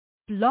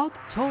Blog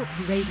Talk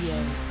Radio.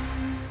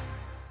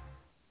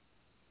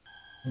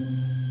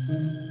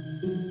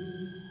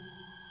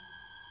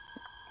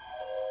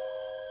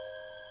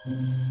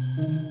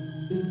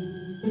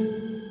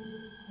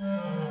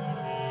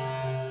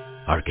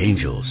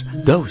 Archangels,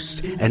 ghosts,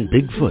 and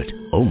Bigfoot,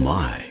 oh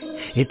my.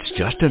 It's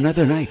just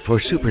another night for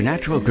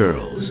Supernatural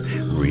Girls.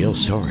 Real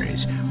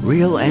stories,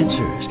 real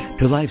answers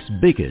to life's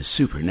biggest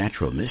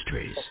supernatural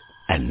mysteries.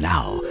 And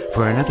now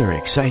for another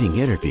exciting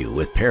interview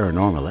with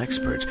paranormal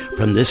experts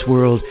from this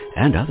world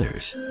and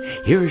others.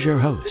 Here's your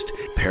host,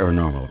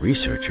 paranormal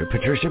researcher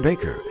Patricia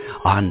Baker,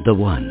 on the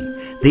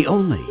one, the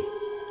only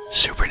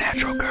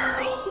Supernatural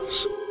Girls.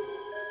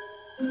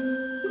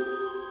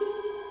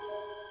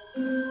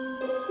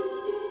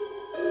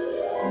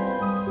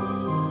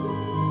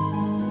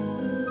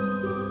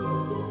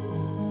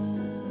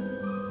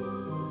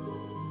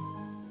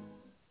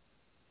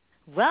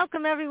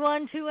 Welcome,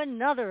 everyone, to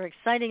another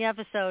exciting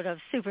episode of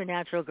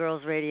Supernatural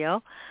Girls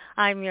Radio.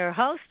 I'm your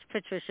host,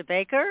 Patricia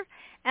Baker,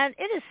 and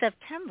it is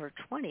September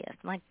 20th.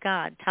 My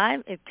God,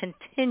 time, it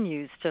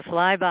continues to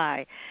fly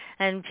by.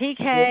 And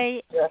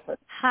PK,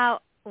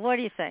 what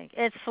do you think?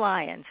 It's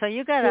flying. So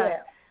you got to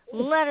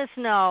let us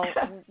know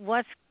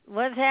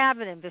what's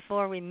happening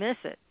before we miss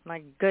it.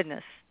 My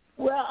goodness.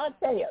 Well, I'll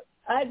tell you,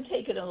 I've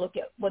taken a look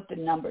at what the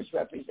numbers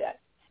represent,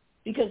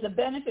 because the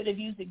benefit of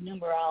using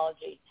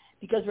numerology,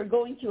 because we're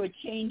going through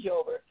a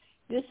changeover.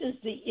 This is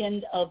the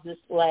end of this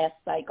last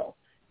cycle.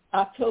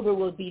 October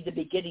will be the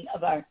beginning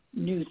of our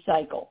new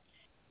cycle.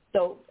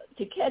 So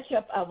to catch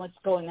up on what's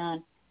going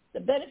on,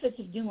 the benefits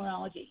of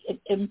numerology, it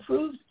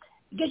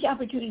gives you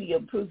opportunity to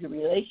improve your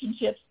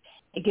relationships.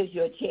 It gives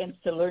you a chance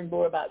to learn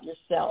more about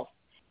yourself.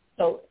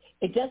 So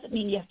it doesn't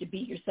mean you have to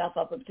beat yourself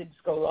up when things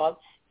go wrong.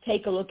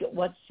 Take a look at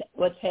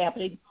what's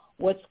happening,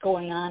 what's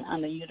going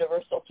on the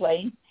universal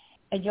plane,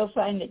 and you'll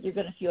find that you're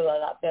going to feel a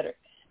lot better.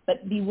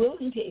 But be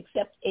willing to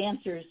accept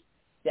answers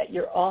that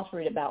you're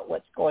offered about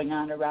what's going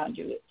on around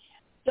you.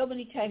 So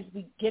many times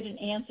we get an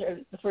answer,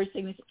 the first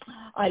thing we say,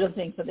 I don't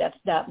think so, that's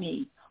not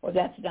me, or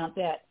that's not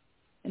that.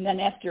 And then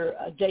after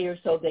a day or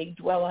so, they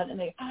dwell on it and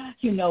they,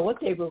 you know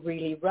what, they were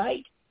really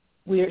right.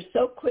 We are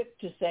so quick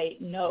to say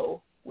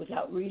no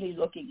without really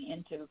looking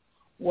into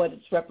what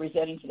it's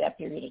representing for that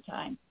period of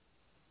time.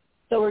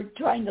 So we're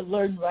trying to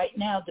learn right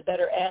now the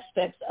better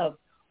aspects of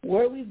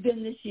where we've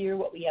been this year,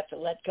 what we have to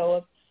let go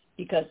of,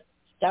 because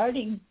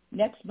starting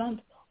next month,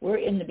 we're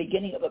in the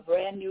beginning of a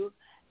brand new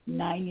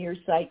 9-year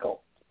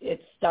cycle.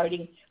 It's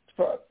starting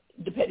for,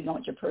 depending on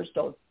what your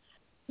personal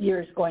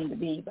year is going to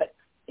be, but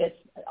it's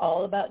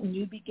all about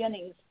new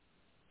beginnings.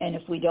 And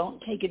if we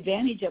don't take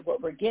advantage of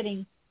what we're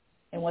getting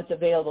and what's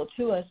available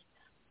to us,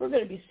 we're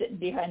going to be sitting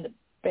behind the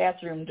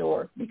bathroom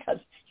door, because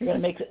it's going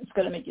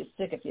to make you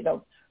sick if you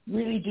don't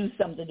really do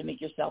something to make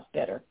yourself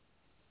better.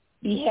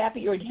 Be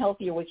happier and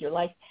healthier with your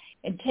life,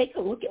 and take a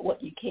look at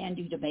what you can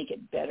do to make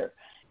it better.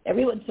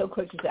 Everyone's so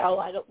quick to say, oh,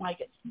 I don't like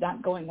it. It's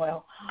not going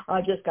well.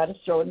 I just got to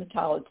throw in the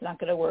towel. It's not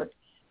going to work.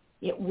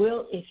 It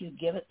will if you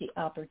give it the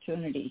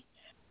opportunity.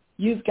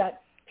 You've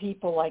got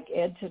people like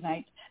Ed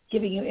tonight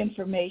giving you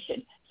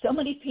information. So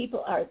many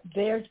people are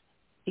there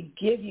to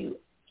give you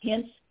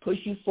hints, push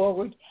you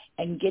forward,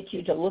 and get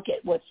you to look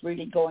at what's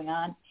really going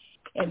on.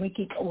 And we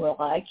keep, well,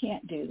 I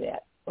can't do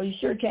that. Well, you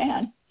sure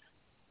can.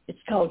 It's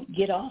called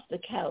get off the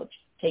couch.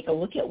 Take a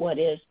look at what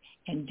is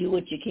and do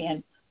what you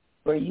can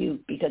for you,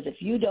 because if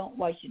you don't,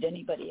 why should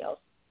anybody else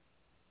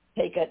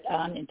take it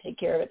on and take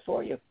care of it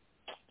for you?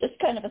 Just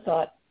kind of a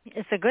thought.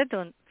 It's a good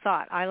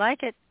thought. I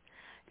like it.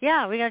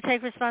 Yeah, we got to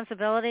take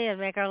responsibility and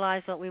make our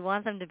lives what we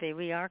want them to be.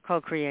 We are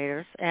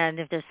co-creators, and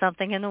if there's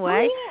something in the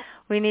way,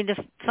 we need to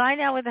find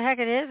out what the heck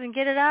it is and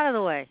get it out of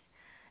the way.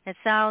 It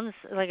sounds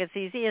like it's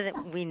easy,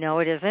 and we know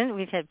it isn't.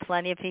 We've had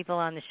plenty of people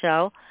on the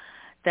show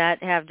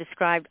that have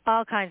described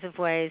all kinds of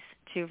ways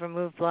to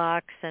remove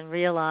blocks and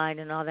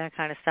realign and all that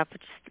kind of stuff. But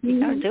just, you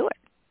got to do it.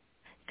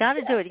 Got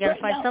to do it. You got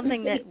to find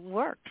something that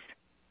works.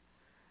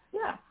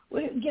 Yeah,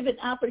 we're given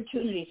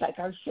opportunities like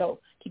our show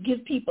to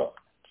give people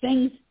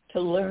things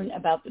to learn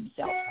about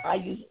themselves. I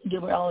use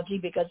numerology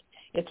because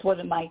it's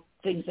one of my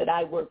things that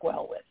I work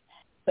well with.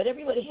 But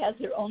everybody has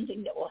their own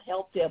thing that will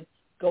help them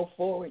go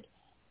forward.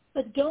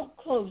 But don't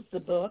close the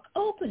book.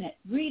 Open it.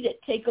 Read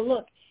it. Take a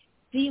look.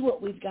 See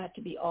what we've got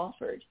to be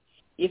offered.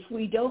 If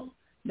we don't,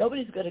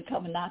 nobody's going to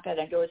come and knock on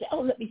our door and say,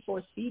 oh, let me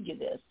force feed you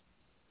this.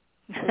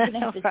 We're going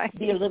to have to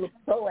be a little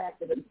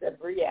proactive instead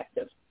of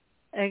reactive.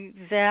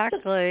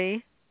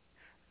 Exactly.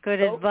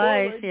 Good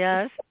advice, forward.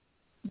 Yes.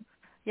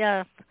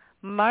 Yeah,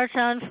 march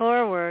on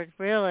forward,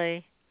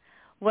 really.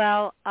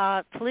 Well,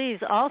 please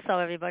also,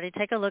 everybody,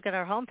 take a look at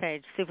our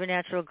homepage,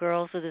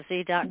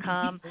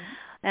 supernaturalgirlswithaz.com,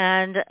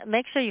 and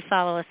make sure you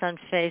follow us on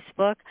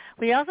Facebook.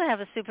 We also have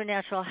a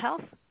Supernatural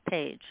Health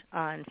page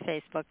on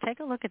Facebook. Take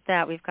a look at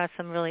that. We've got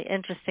some really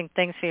interesting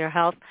things for your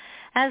health.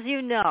 As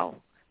you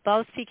know,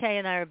 both PK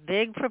and I are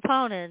big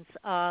proponents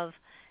of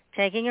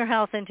taking your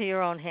health into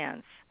your own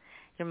hands.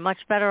 You're much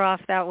better off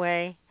that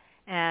way,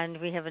 and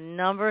we have a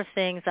number of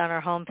things on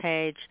our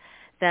homepage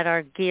that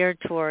are geared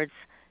towards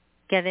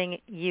getting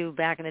you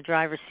back in the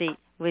driver's seat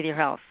with your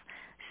health.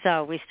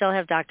 So we still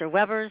have Dr.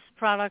 Weber's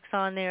products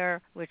on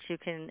there, which you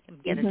can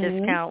get a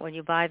discount when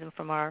you buy them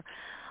from our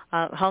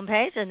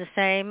homepage, and the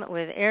same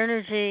with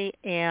Energy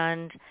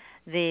and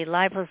the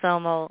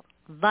liposomal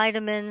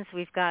vitamins.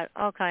 We've got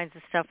all kinds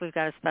of stuff. We've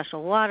got a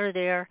special water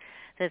there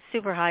that's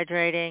super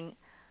hydrating,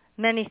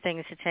 many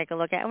things to take a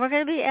look at. And we're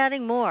going to be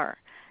adding more.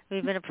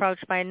 We've been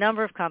approached by a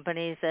number of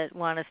companies that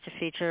want us to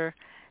feature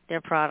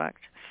their product.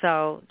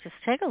 So just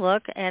take a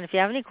look, and if you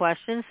have any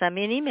questions, send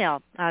me an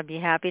email. I'd be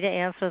happy to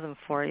answer them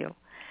for you.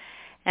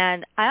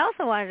 And I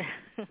also wanted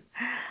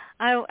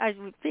I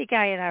think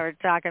Guy and I were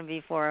talking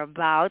before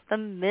about the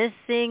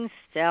missing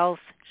stealth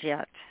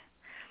jet.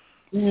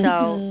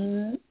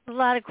 So a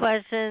lot of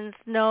questions,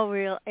 no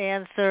real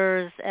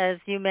answers, as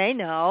you may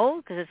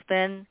know, because it's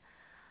been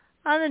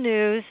on the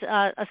news.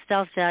 A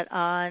stealth jet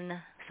on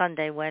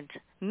Sunday went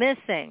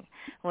missing.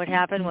 What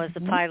happened was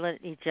the pilot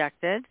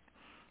ejected.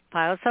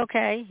 Pilot's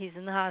okay. He's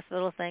in the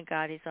hospital. Thank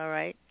God he's all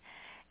right.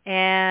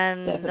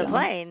 And the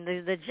plane,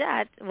 the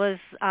jet, was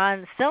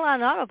still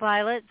on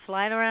autopilot,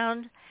 flying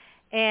around.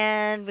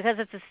 And because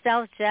it's a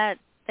stealth jet,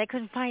 they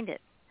couldn't find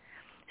it.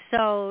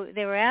 So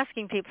they were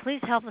asking people,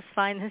 please help us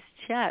find this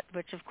jet,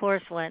 which, of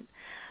course, went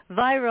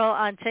viral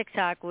on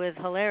TikTok with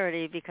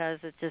hilarity because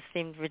it just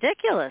seemed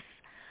ridiculous.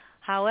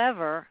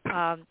 However,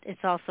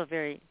 it's also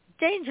very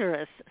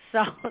dangerous.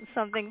 So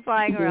something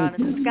flying around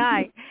in the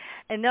sky,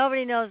 and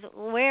nobody knows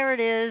where it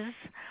is,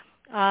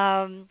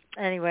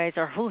 anyways,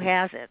 or who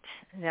has it.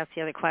 And that's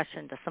the other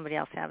question. Does somebody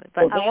else have it?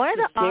 But I wanted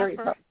to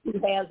offer. Who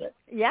has it?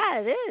 Yeah,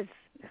 it is.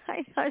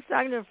 I was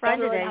talking to a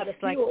friend today.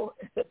 It's like,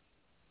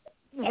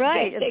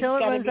 right, until it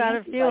runs out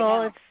of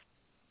fuel, it's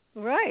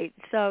right.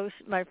 So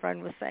my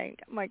friend was saying,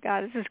 oh my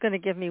God, this is going to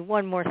give me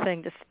one more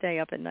thing to stay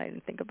up at night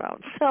and think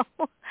about. So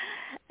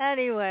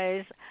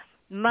anyways,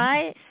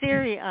 my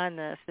theory on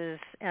this is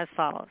as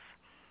follows.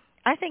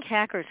 I think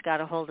hackers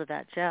got a hold of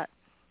that jet,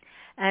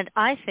 and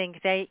I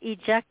think they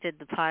ejected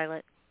the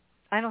pilot.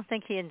 I don't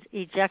think he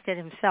ejected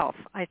himself.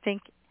 I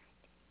think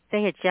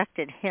they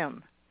ejected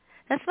him.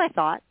 That's my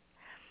thought.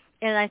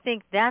 And I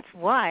think that's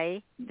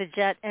why the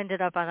jet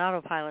ended up on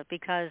autopilot,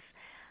 because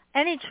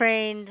any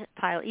trained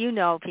pilot, you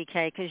know,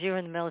 PK, because you're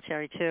in the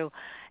military too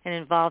and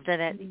involved in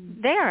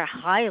it, they are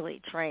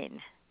highly trained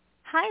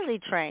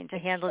to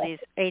handle these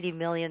 $80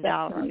 million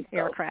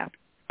aircraft,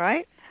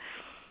 right?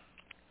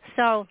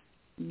 So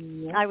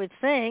I would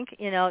think,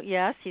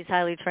 yes, he's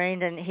highly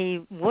trained, and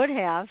he would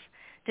have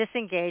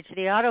disengaged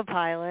the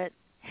autopilot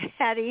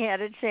had he had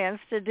a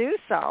chance to do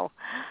so.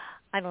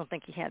 I don't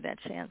think he had that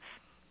chance.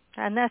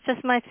 And that's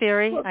just my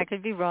theory. I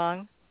could be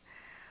wrong.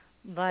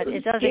 But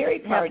it doesn't. The scary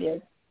part is,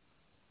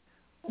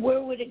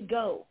 where would it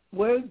go?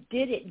 Where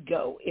did it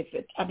go?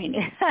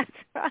 That's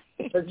right.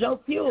 If there's no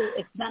fuel,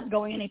 it's not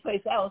going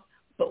anyplace else.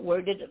 But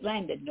where did it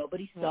land?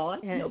 Nobody saw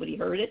it. Nobody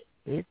heard it.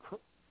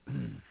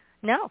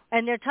 No.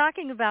 And they're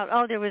talking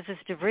about, there was this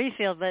debris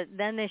field, but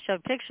then they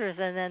showed pictures,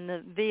 and then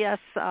the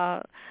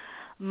VS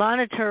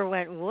monitor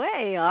went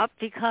way up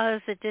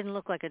because it didn't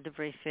look like a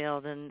debris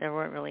field, and there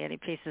weren't really any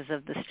pieces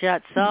of this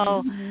jet.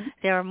 So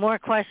there are more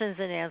questions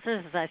than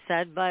answers, as I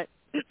said, but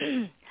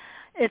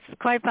it's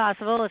quite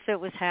possible if it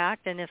was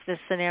hacked and if this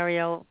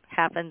scenario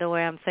happened the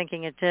way I'm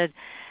thinking it did,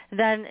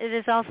 then it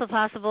is also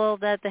possible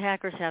that the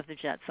hackers have the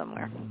jet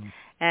somewhere,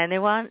 and they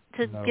want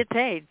to get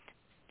paid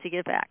to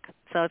get back.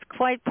 So it's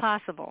quite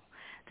possible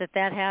that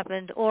that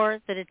happened, or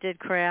that it did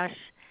crash,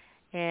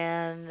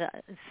 and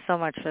so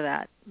much for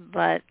that.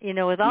 But,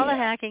 with all the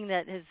hacking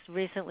that has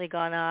recently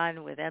gone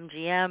on with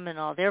MGM and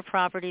all their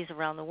properties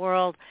around the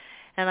world,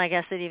 and I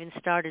guess it even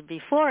started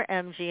before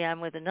MGM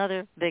with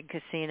another big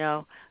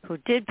casino who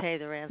did pay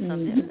the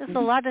ransom. There's a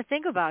lot to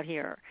think about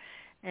here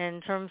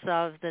in terms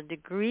of the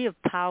degree of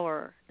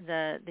power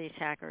that these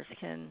hackers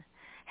can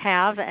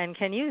have and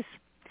can use.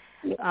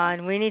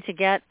 And we need to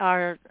get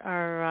our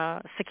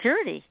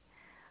security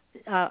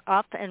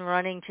up and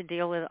running to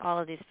deal with all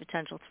of these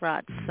potential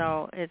threats.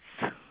 So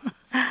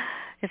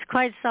it's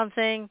quite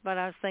something, but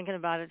I was thinking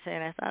about it today,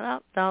 and I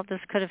thought, no, this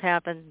could have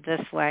happened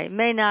this way. It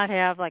may not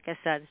have, like I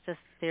said, it's just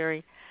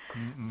theory.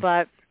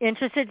 But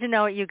interested to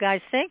know what you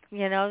guys think.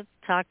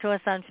 Talk to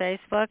us on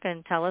Facebook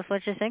and tell us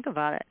what you think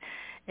about it.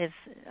 It's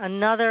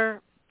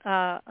another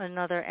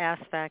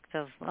aspect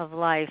of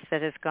life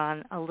that has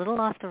gone a little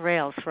off the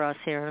rails for us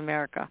here in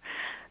America.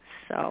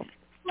 So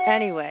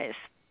anyways,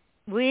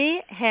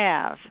 we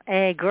have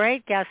a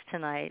great guest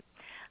tonight.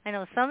 I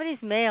know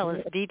somebody's mail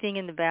is beeping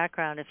in the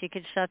background. If you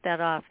could shut that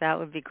off, that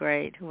would be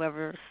great,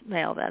 whoever's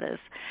mail that is.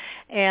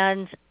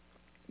 And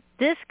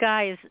this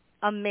guy is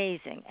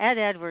amazing. Edd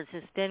Edwards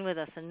has been with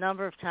us a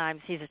number of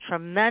times. He's a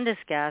tremendous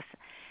guest.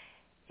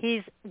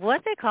 He's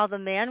what they call the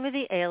man with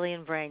the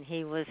alien brain.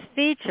 He was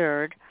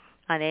featured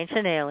on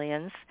Ancient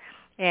Aliens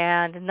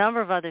and a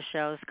number of other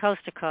shows,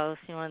 Coast to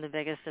Coast, one of the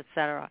biggest,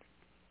 etc.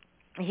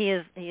 He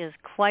is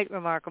quite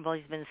remarkable.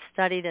 He's been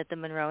studied at the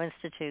Monroe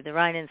Institute, the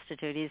Rhine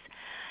Institute.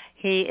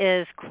 He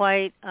is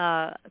quite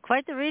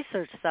the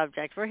research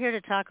subject. We're here to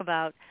talk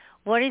about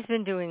what he's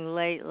been doing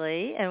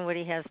lately and what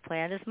he has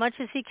planned, as much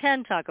as he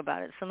can talk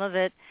about it. Some of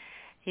it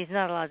he's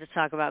not allowed to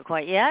talk about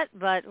quite yet,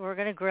 but we're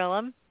going to grill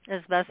him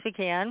as best we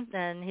can,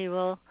 and he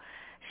will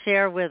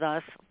share with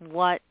us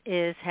what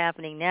is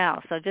happening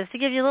now. So just to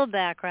give you a little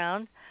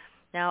background,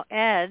 now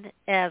Ed,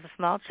 as a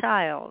small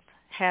child,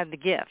 had the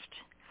gift,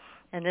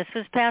 and this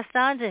was passed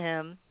on to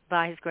him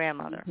by his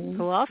grandmother,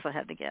 who also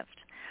had the gift.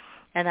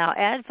 And now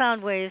Ed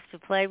found ways to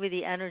play with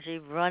the energy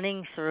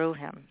running through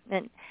him.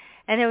 And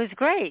it was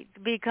great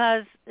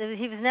because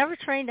he was never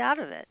trained out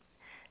of it.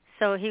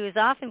 So he was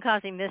often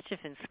causing mischief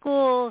in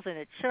schools and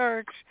at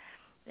church.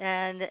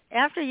 And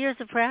after years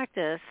of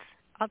practice,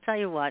 I'll tell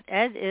you what,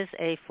 Ed is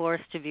a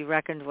force to be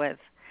reckoned with.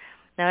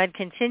 Now, Ed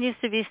continues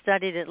to be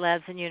studied at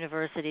labs and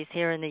universities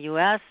here in the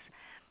U.S.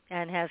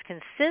 and has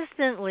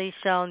consistently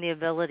shown the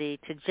ability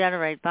to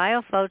generate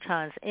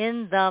biophotons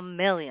in the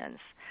millions.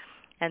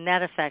 And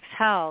that affects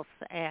health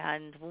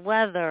and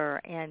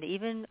weather and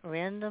even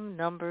random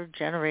number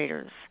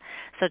generators.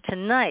 So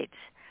tonight,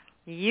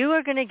 you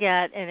are going to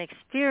get an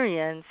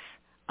experience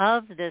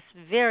of this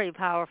very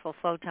powerful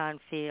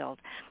photon field.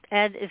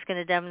 Ed is going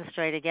to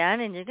demonstrate again,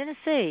 and you're going to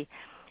see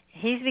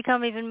he's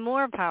become even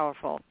more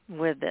powerful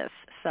with this.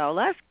 So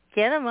let's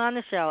get him on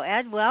the show.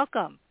 Ed,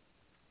 welcome.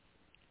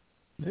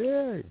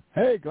 Yay.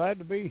 Hey, glad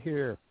to be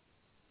here.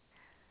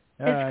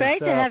 It's great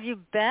to have you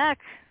back.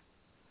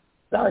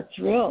 That's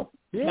real.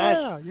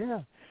 Yeah.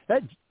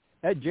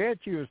 That jet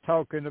you was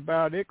talking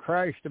about, it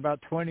crashed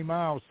about 20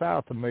 miles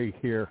south of me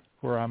here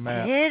where I'm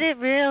at. Did it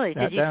really?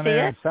 Did you see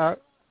it?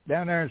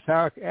 Down there in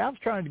South, I was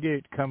trying to get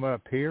it to come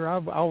up here.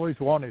 I've always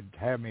wanted to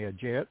have me a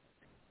jet,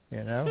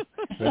 but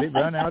it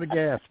ran out of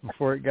gas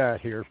before it got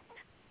here.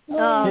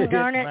 Oh,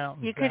 darn it.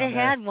 You could have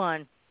had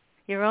one.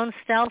 Your own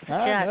stealth jet.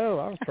 I know.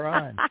 I was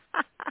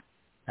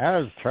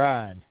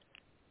trying.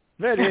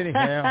 But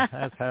anyhow,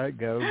 that's how it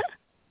goes.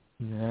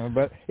 Yeah,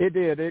 but it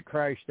did. It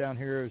crashed down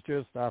here. It was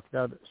just, I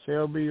forgot,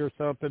 Shelby or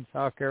something,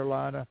 South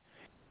Carolina.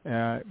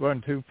 It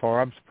wasn't too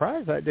far. I'm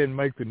surprised that didn't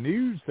make the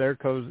news there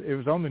because it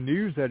was on the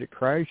news that it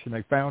crashed, and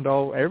they found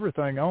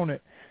everything on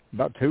it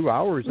about 2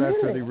 hours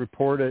after they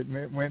reported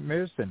it went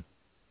missing.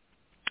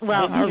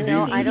 Well, I don't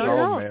know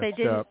if they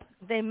didn't.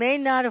 They may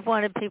not have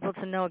wanted people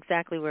to know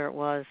exactly where it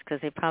was because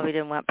they probably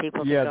didn't want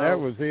people to go. Yeah, that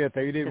was it.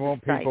 They didn't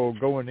want people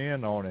going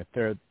in on it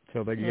there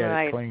till they get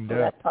it cleaned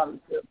up.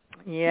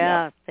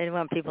 Yeah, they didn't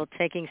want people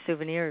taking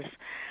souvenirs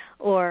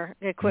or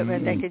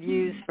equipment they could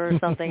use for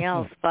something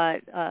else.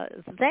 But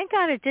thank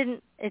God it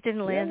didn't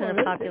land in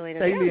a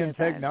populated area. Alien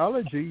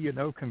technology,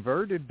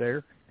 converted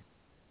there.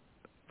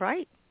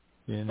 Right.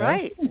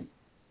 Right.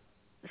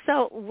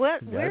 So where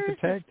is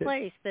this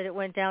place that it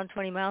went down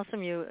 20 miles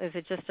from you? Is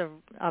it just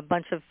a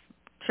bunch of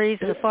trees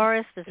in the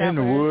forest? Is that in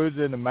the woods,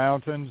 in the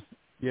mountains.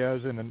 Yeah,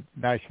 it was in the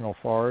national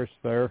forest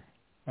there.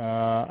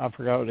 I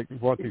forgot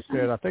what they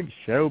said. I think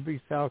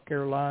Shelby, South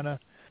Carolina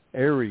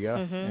area,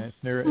 and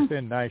it's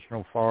in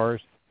national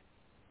forest.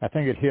 I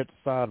think it hit the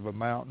side of a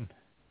mountain.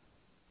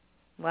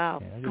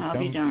 Wow. I'll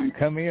be darned.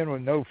 Come in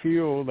with no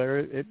fuel there.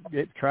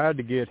 It tried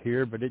to get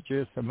here, but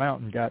the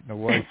mountain got in the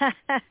way.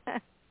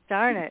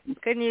 Darn it.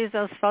 Couldn't use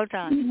those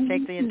photons.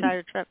 Take the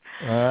entire trip.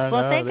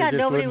 Well, thank God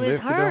nobody was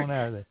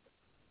hurt.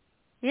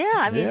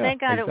 Yeah,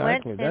 thank God it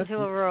went into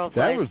a rural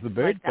place. That was the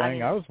big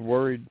thing. I was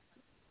worried.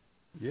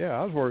 Yeah,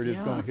 I was worried it's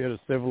going to hit a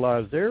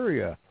civilized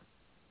area.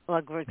 Well,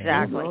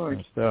 exactly.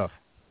 And stuff.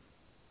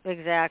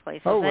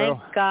 Exactly. So thank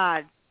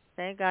God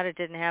it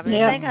didn't happen.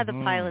 Yeah. Thank God the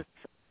pilot's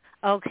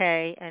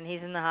okay, and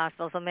he's in the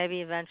hospital, so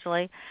maybe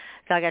eventually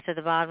they'll get to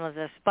the bottom of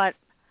this. But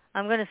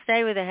I'm going to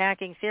stay with the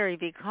hacking theory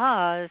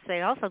because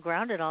they also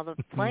grounded all the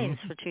planes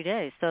for 2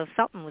 days, so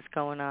something was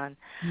going on.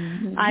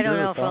 I don't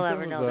know if we'll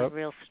ever know the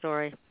real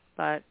story,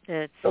 but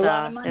it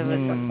was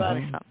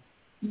something.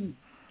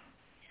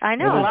 I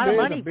know, a lot of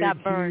money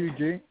got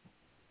burned.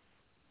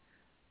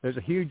 There's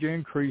a huge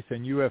increase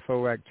in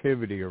UFO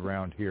activity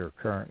around here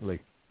currently.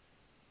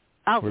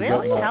 Oh,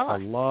 really? Tell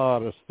us. A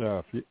lot of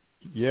stuff.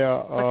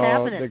 Yeah. What's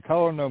happening? They're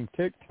calling them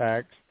Tic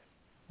Tacs.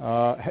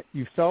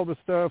 You saw the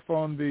stuff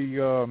on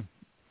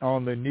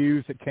the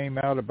news that came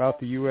out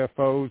about the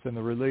UFOs and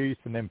the release,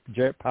 and then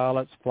jet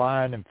pilots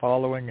flying and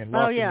following and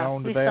locking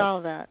on to that. Oh, yeah, we saw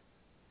that.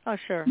 Oh,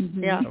 sure.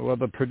 Yeah. Well,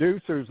 the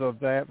producers of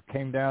that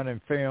came down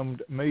and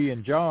filmed me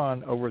and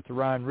John over at the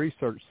Ryan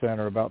Research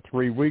Center about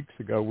 3 weeks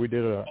ago. We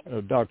did a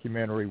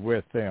documentary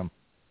with them.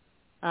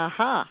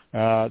 Uh-huh.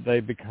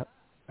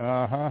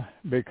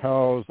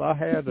 Because I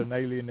had an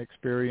alien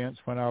experience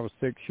when I was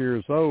 6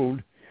 years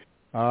old,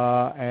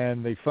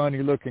 and the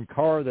funny-looking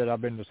car that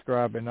I've been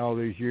describing all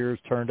these years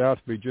turned out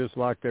to be just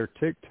like their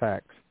Tic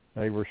Tacs.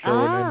 They were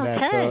showing in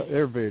that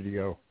their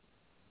video.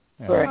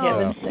 For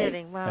heaven's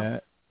sake.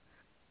 Wow.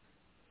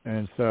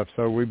 And stuff.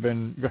 So we've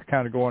been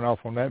kind of going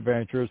off on that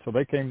venture. So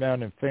they came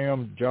down and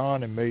filmed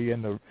John and me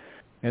in the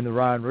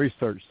Ryan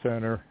Research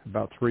Center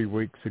about 3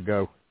 weeks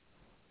ago,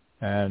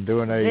 and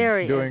doing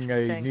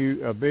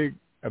a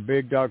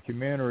big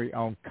documentary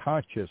on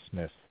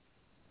consciousness.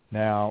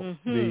 Now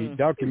the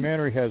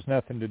documentary has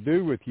nothing to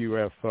do with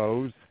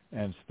UFOs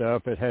and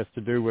stuff. It has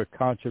to do with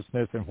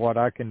consciousness and what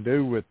I can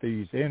do with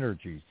these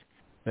energies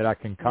that I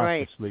can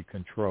consciously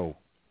control.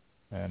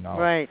 and all.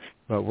 Right.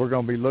 But we're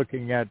going to be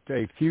looking at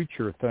a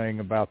future thing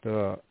about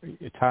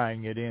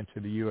tying it into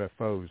the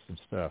UFOs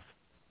and stuff.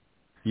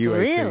 UAPs.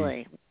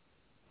 Really?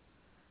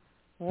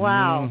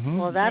 Wow. Mm-hmm.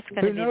 Well, that's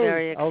going to be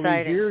very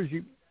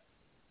exciting.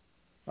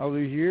 All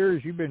these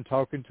years, you've been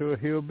talking to a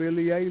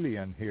hillbilly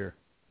alien here.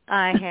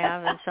 I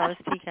have, and so is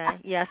PK.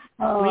 Yes,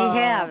 we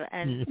have,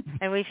 and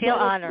we feel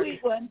honored.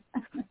 Sweet one.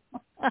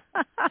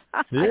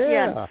 Yeah.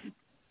 Yes.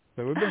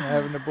 So we've been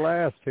having a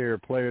blast here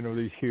playing with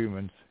these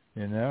humans,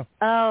 you know.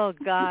 Oh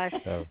gosh,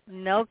 So,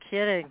 no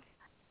kidding.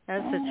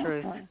 That's the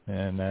truth.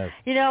 And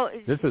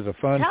this is a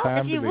fun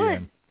time to be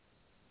in.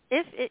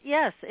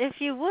 If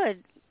you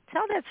would,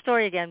 tell that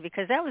story again,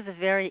 because that was a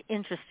very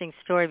interesting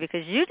story,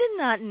 because you did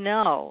not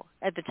know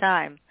at the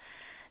time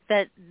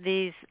that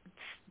these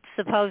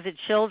supposed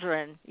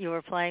children you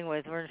were playing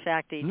with were in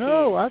fact ETs.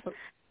 No,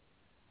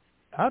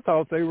 I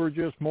thought they were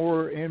just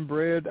more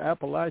inbred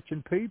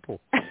Appalachian people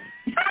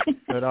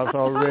that I was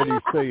already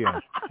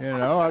seeing. You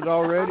know, I was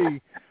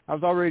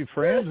already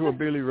friends with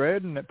Billy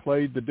Redden that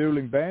played the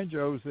dueling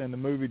banjos in the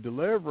movie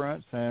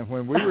Deliverance, and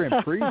when we were in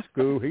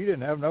preschool, he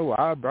didn't have no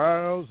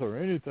eyebrows or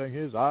anything.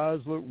 His eyes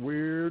looked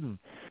weird, and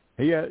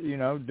he had,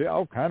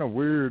 all kind of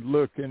weird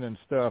looking and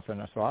stuff.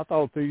 And so I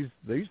thought these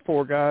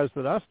four guys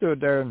that I stood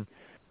there and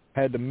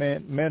had the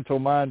mental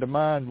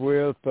mind-to-mind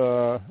with,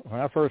 when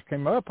I first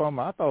came up on them,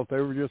 I thought they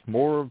were just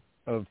more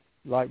of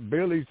like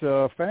Billy's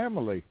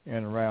family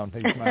in around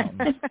these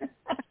mountains.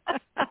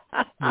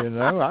 I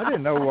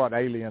didn't know what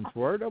aliens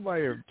were.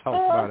 Nobody ever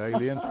talked about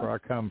aliens where I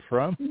come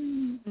from.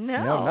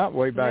 No. Not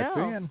way back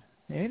then,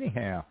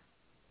 anyhow.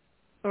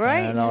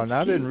 Right. And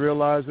I didn't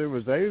realize it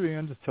was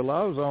aliens until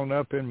I was on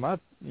up in my,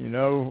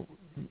 30s,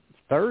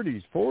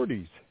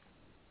 40s,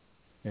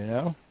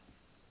 Yeah,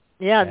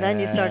 and then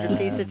you started to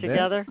piece it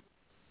together?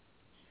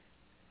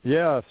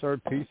 Yeah, I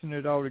started piecing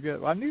it all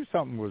together. I knew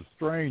something was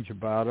strange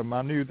about them.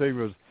 I knew they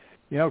was,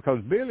 because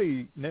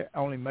Billy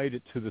only made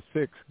it to the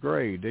 6th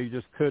grade. He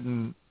just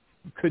couldn't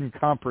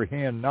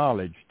comprehend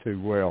knowledge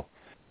too well.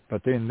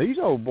 But then these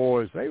old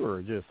boys, they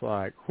were just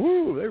like,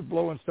 whoo, they were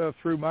blowing stuff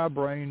through my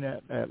brain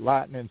at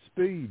lightning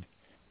speed.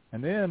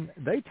 And then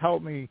they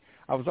taught me,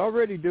 I was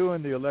already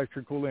doing the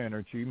electrical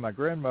energy. My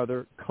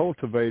grandmother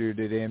cultivated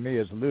it in me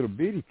as a little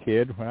bitty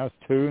kid when I was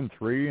 2 and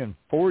 3 and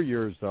 4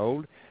 years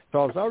old.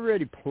 So I was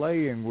already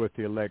playing with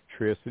the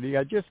electricity.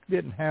 I just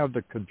didn't have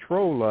the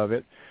control of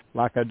it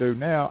like I do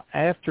now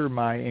after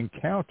my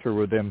encounter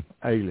with them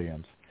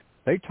aliens.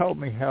 They taught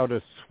me how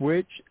to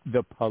switch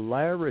the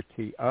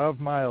polarity of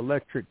my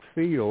electric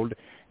field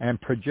and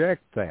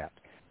project that.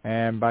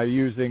 And by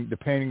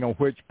depending on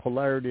which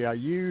polarity I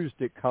used,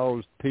 it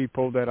caused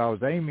people that I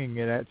was aiming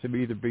it at to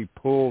either be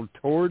pulled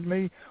toward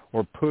me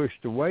or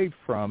pushed away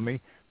from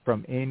me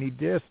from any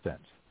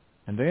distance.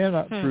 And then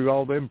through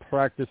all them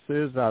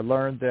practices, I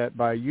learned that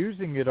by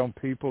using it on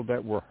people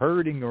that were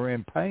hurting or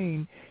in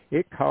pain,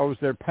 it caused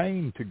their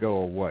pain to go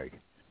away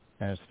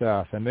and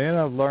stuff. And then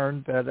I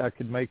learned that I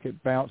could make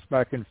it bounce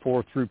back and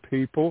forth through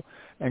people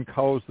and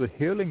cause the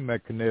healing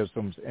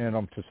mechanisms in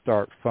them to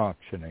start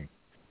functioning.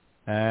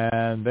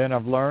 And then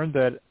I've learned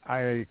that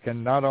I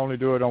can not only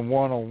do it on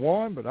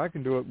one-on-one, but I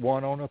can do it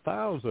 1 on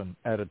 1,000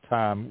 at a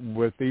time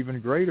with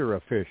even greater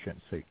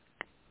efficiency.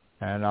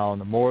 And on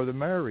the more the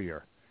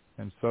merrier.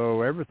 And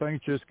so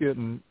everything's just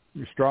getting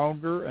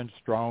stronger and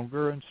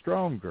stronger and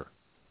stronger.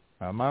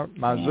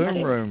 My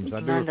Zoom rooms,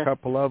 I do a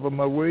couple of them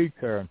a week.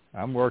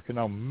 I'm working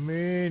on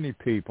many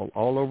people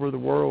all over the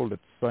world at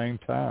the same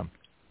time.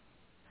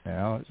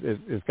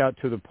 It's got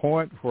to the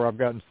point where I've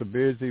gotten so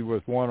busy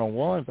with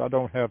one-on-ones, I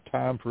don't have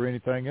time for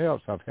anything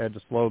else. I've had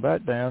to slow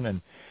that down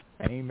and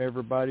aim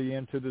everybody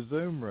into the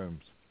Zoom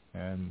rooms.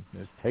 And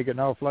it's taking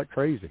off like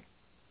crazy.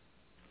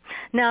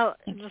 Now,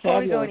 before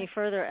we go any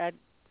further, Ed,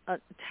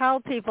 tell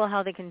people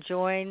how they can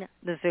join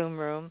the Zoom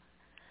room.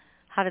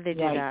 How do they do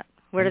that?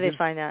 Where do they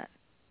find that?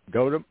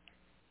 Go to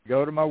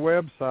my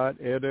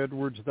website,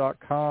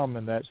 eddedwards.com,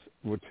 and that's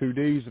with 2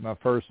 D's in my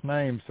first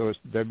name, so it's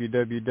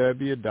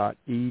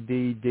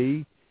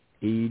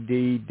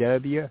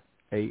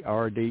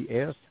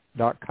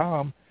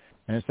www.eddwards.com,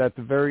 and it's at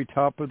the very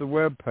top of the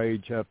web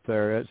page up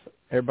there.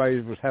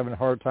 Everybody was having a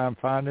hard time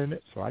finding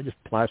it, so I just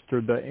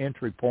plastered the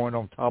entry point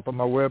on top of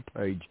my web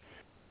page.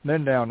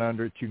 Then down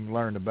under it, you can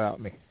learn about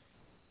me.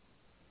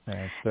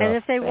 And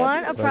if they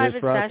want a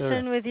private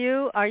session with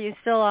you, are you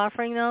still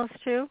offering those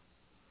too?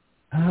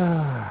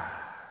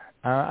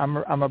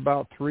 I'm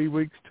about 3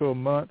 weeks to a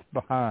month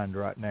behind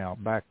right now,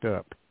 backed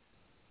up.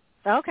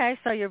 Okay,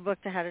 so you're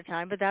booked ahead of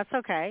time, but that's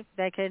okay.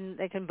 They can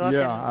book.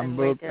 Yeah, I'm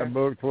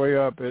booked way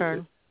up.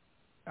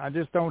 I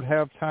just don't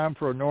have time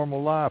for a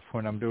normal life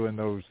when I'm doing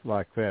those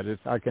like that.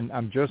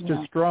 I'm just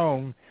as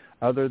strong,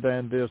 other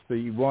than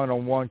the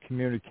one-on-one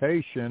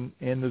communication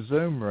in the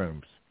Zoom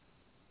rooms.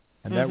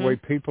 And that way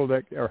people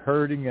that are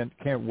hurting and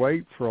can't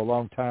wait for a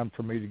long time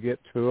for me to get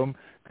to them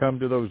come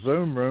to those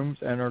Zoom rooms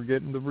and are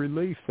getting the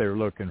relief they're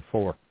looking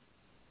for.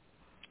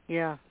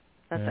 Yeah,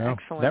 that's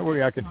excellent. That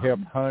way I can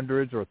help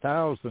hundreds or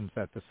thousands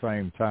at the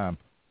same time.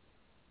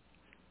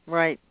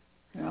 Right.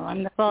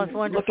 I'm it's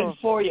wonderful. looking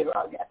for you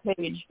on that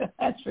page.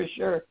 That's for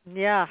sure.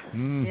 Yeah,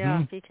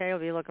 yeah. PK will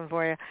be looking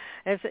for you.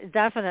 It's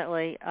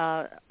definitely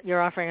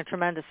you're offering a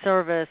tremendous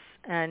service,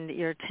 and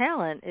your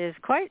talent is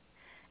quite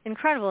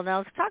incredible. Now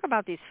let's talk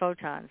about these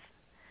photons,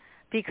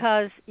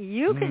 because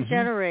you can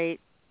generate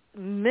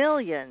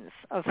millions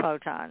of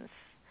photons.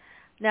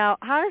 Now,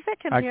 how does that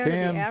compare to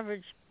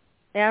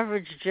the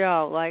average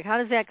Joe? Like, how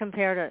does that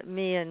compare to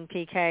me and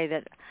PK?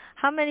 That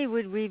how many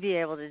would we be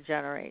able to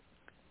generate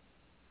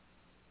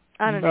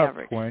on an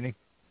average? 20.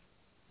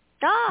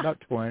 About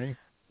 20.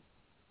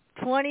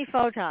 20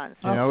 photons.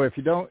 You know, if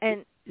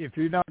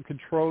you're not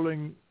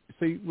controlling,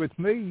 see, with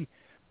me,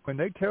 when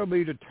they tell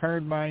me to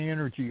turn my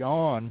energy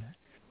on,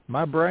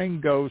 my brain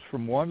goes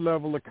from one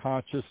level of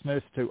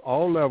consciousness to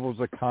all levels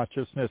of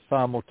consciousness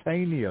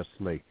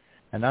simultaneously,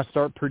 and I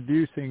start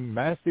producing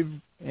massive,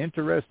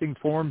 interesting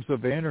forms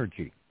of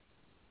energy.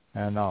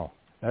 And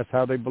that's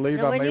how they believe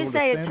now, I'm able to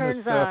send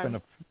this stuff in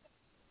a...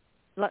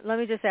 Let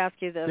me just ask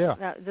you this. Yeah.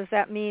 Now, does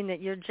that mean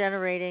that you're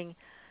generating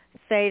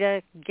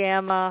theta,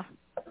 gamma,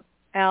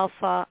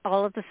 alpha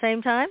all at the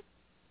same time?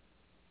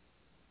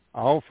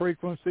 All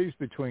frequencies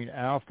between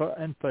alpha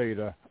and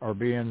theta are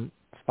being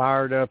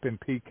fired up in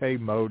PK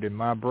mode in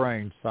my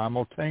brain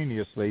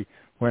simultaneously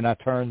when I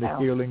turn the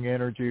healing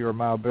energy or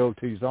my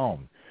abilities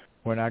on.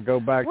 When I go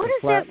back to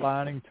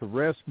flatlining to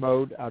rest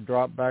mode, I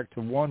drop back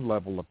to one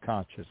level of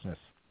consciousness.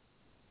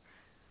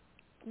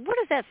 What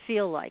does that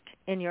feel like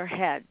in your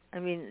head? I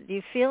mean, do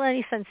you feel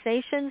any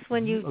sensations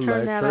when you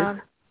turn that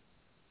on?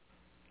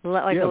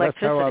 Like electricity? That's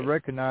how I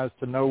recognize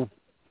to know.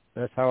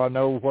 That's how I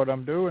know what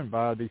I'm doing,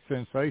 by the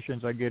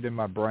sensations I get in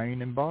my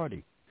brain and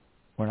body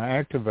when I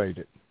activate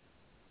it.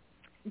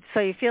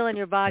 So you feel in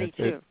your body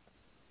too?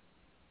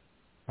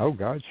 Oh,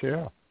 gosh,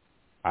 yeah.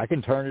 I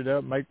can turn it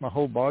up, make my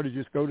whole body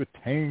just go to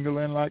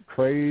tingling like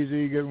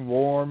crazy, getting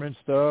warm and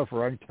stuff,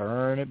 or I can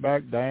turn it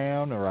back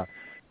down, or I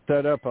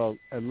set up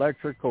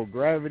electrical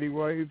gravity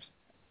waves,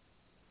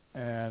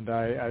 and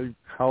I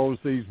cause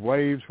these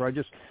waves where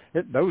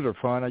those are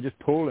fun. I just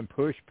pull and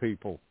push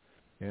people,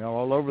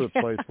 all over the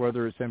place,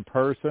 whether it's in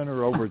person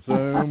or over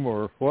Zoom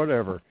or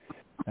whatever.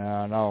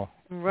 No.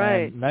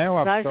 Right. And now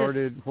I've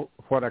started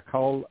what I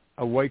call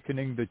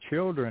Awakening the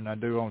Children. I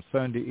do on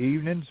Sunday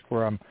evenings,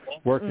 where I'm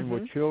working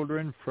with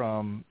children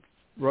from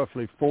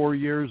roughly 4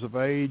 years of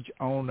age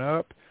on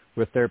up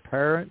with their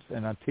parents,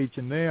 and I'm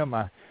teaching them.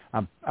 I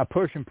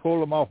push and pull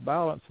them off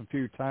balance a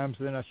few times,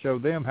 then I show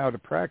them how to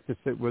practice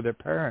it with their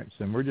parents,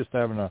 and we're just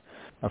having a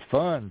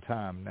fun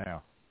time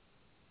now.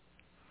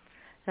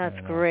 That's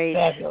great.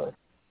 Fabulous.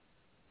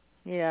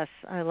 Yes,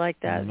 I like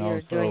that.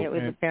 You're doing it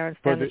with the parents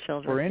and the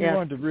children. For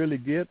anyone to really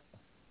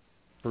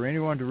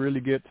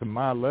get to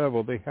my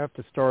level, they have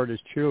to start as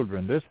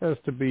children. This has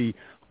to be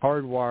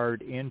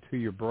hardwired into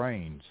your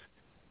brains.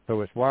 So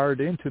it's wired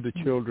into the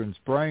children's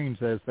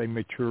brains as they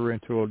mature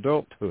into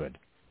adulthood.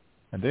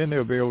 And then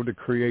they'll be able to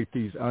create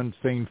these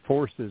unseen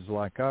forces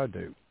like I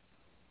do.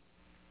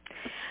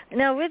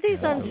 Now, with these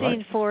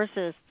unseen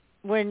forces,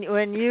 I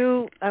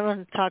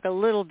want to talk a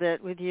little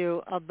bit with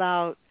you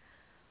about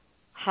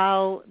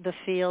how the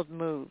field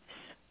moves.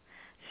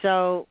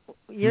 So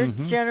you're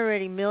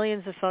generating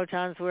millions of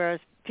photons, whereas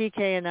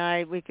PK and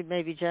I, we could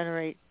maybe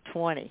generate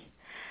 20.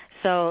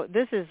 So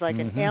this is like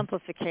an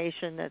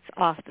amplification that's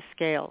off the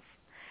scales.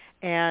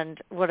 And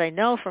what I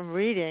know from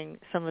reading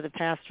some of the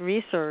past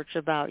research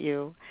about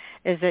you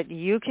is that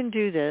you can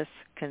do this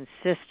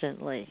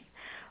consistently,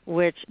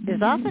 which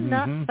is often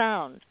not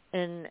found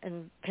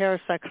in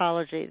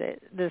parapsychology,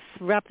 this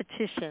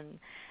repetition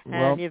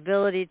and the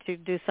ability to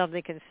do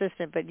something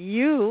consistent. But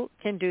you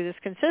can do this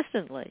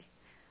consistently,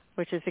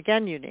 which is,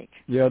 again, unique.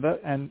 Yeah,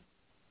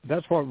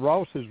 that's what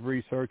Ross's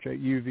research at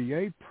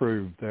UVA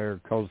proved there,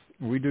 because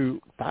we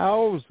do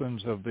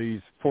thousands of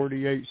these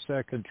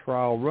 48-second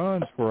trial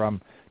runs where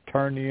I'm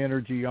turn the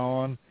energy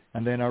on,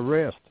 and then I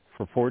rest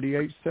for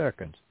 48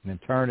 seconds, and then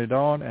turn it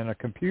on, and a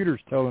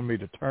computer's telling me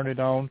to turn it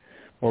on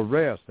or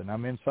rest, and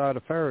I'm inside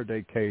a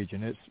Faraday cage,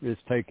 and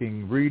it's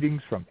taking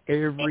readings from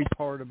every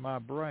part of my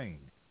brain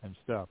and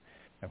stuff.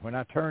 And when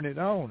I turn it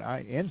on,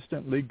 I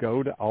instantly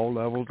go to all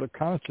levels of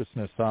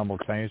consciousness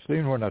simultaneously,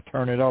 and when I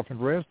turn it off and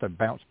rest, I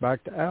bounce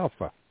back to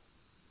alpha.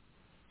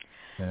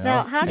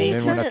 Now, how do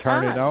you turn it on? And then when I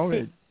turn it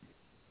on,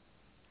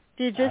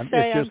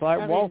 it's just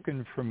like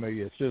walking for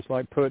me. It's just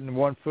like putting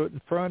one foot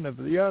in front of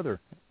the other.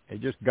 It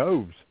just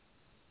goes.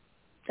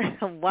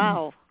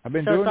 Wow. I've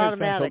been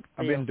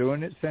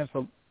doing it since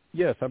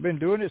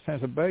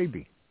a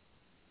baby.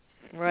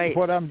 Right.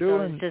 What I'm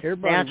doing, so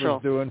everybody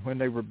was doing when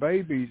they were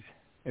babies.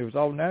 It was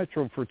all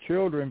natural for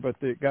children, but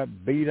it got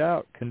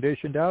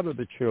conditioned out of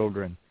the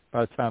children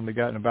by the time they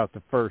got in about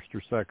the first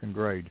or second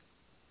grade.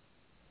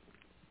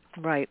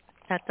 Right.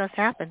 That does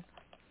happen.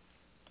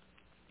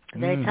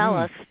 They tell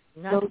us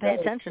not to pay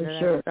attention to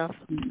that stuff.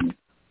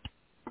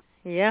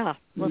 Yeah.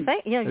 Well,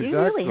 you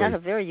really had a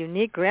very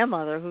unique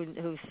grandmother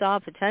who saw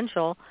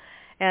potential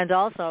and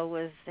also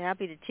was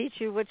happy to teach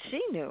you what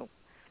she knew.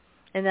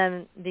 And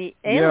then the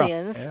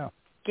aliens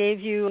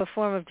gave you a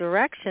form of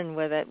direction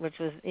with it, which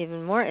was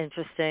even more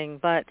interesting.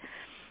 But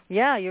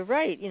Yeah, you're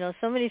right.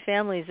 So many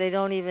families, they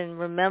don't even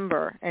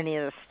remember any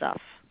of this stuff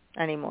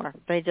anymore.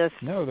 They just...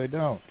 No, they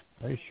don't.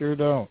 They sure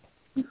don't.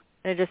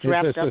 They're just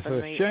wrapped up in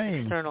the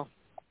shame. external.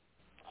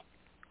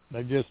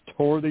 They just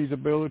tore these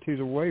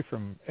abilities away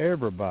from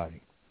everybody.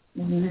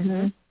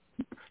 Mm-hmm.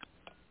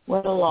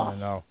 What a loss. I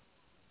know.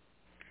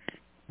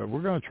 But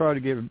we're going to try to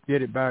get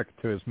it back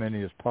to as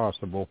many as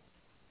possible.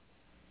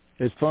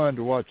 It's fun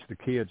to watch the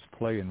kids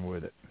playing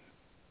with it.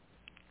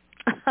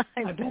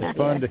 It's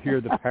fun to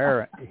hear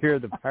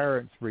the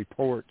parents'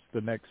 reports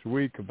the next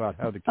week about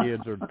how the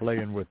kids are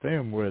playing with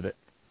them with it.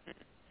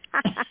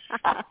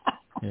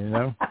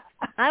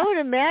 I would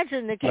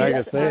imagine the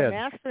kids are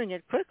mastering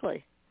it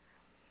quickly.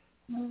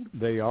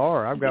 They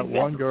are. I've got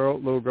one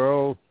little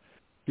girl.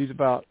 She's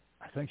about,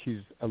 I think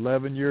she's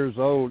 11 years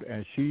old,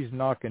 and she's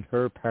knocking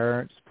her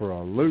parents for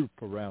a loop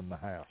around the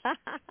house.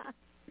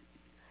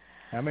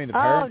 I mean, the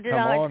parents come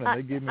on and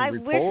they give me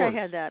reports. I wish I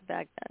had that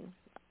back then.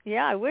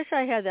 Yeah, I wish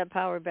I had that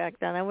power back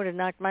then. I would have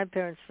knocked my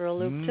parents for a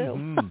loop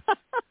too.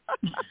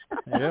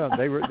 Yeah,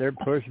 they're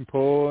pushing,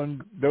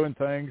 pulling, doing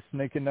things,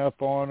 sneaking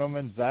up on them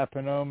and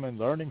zapping them and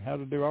learning how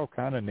to do all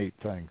kind of neat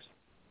things.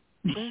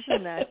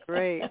 Isn't that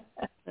great?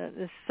 That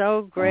is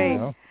so great.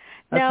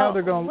 That's how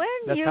they're going.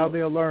 That's how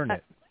they'll learn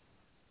it.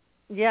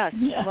 Yes.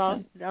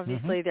 Well,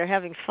 obviously they're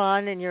having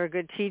fun, and you're a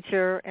good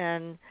teacher,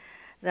 and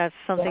that's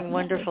something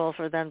wonderful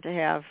for them to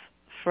have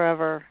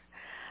forever.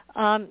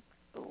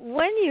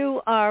 When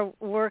you are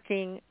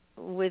working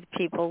with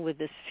people with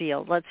this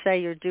field, let's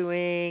say you're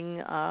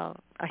doing a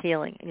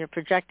healing and you're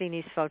projecting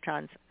these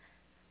photons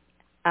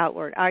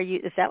outward.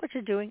 Is that what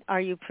you're doing? Are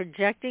you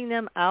projecting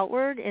them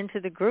outward into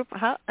the group?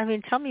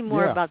 Tell me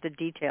more about the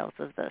details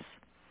of this.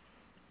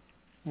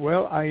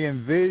 Well, I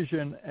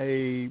envision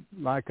a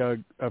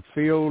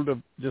field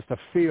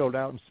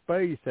out in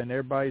space, and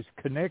everybody's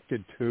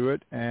connected to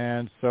it,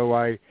 and so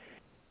I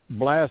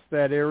blast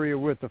that area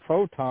with the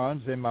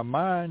photons in my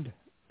mind.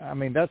 I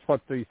mean, that's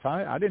what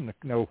I didn't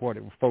know what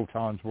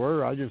photons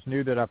were. I just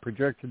knew that I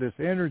projected this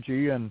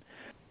energy, and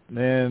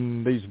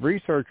then these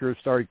researchers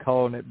started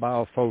calling it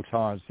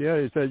biophotons. Yeah,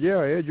 they said,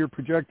 Ed, you're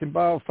projecting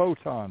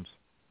biophotons.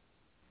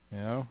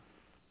 So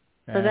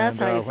that's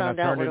how you found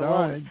out what it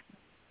was.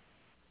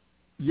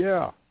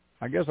 Yeah,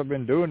 I guess I've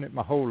been doing it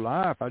my whole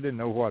life. I didn't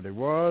know what it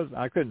was.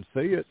 I couldn't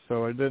see it,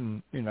 so I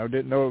didn't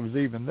know it was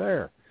even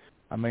there.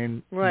 I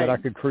mean, but I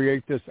could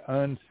create this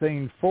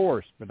unseen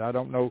force, but I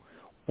don't know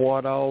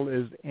what all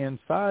is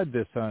inside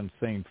this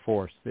unseen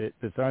force. This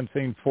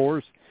unseen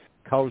force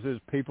causes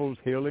people's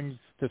healings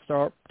to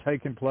start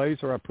taking place,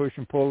 or I push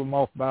and pull them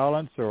off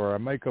balance, or I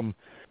make them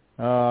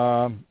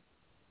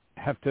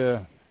have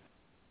to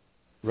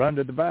run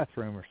to the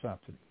bathroom or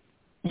something.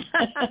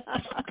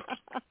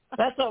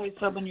 That's always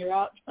fun when you're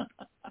out.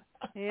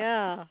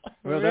 Yeah,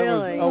 well,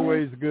 really. That was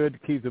always good to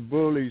keep the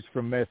bullies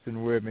from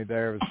messing with me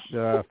there.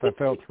 If I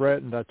felt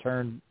threatened, I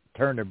turned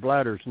their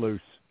bladders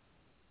loose.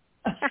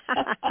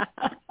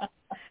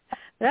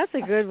 That's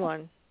a good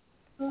one.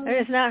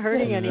 It's not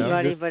hurting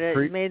anybody, but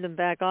it made them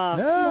back off.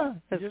 No,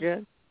 that's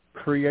good.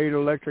 Create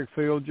electric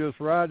field just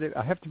right.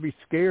 I have to be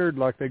scared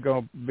like they're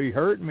going to be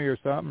hurting me or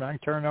something. I can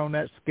turn on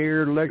that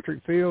scared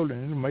electric field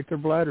and it'll make their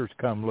bladders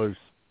come loose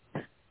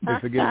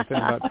if they get within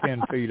about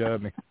 10 feet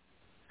of me.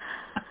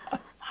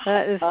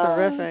 That is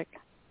terrific.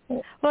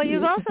 Well,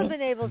 you've also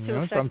been able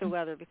to affect the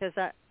weather, because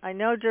I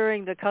know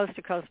during the Coast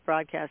to Coast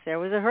broadcast there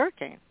was a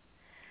hurricane.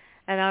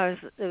 And it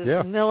was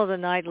the middle of the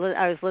night.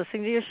 I was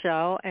listening to your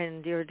show,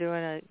 and you were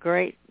doing a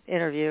great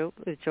interview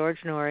with George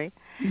Norrie.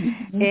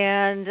 Mm-hmm.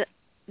 And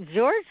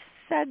George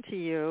said to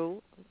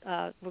you,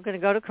 we're going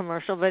to go to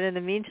commercial, but in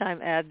the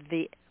meantime, Ed,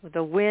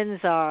 the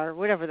winds are,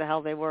 whatever the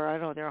hell they were, I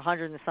don't know, they're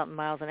 100 and something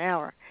miles an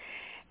hour.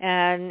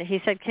 And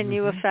he said, can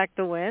you affect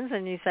the winds?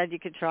 And you said you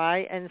could try.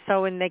 And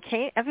so when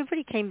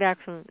everybody came back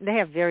they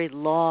have very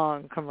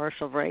long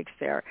commercial breaks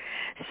there.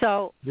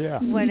 So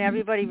when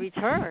everybody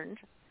returned,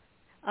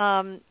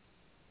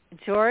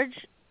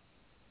 George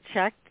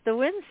checked the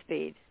wind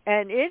speed,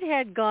 and it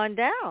had gone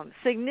down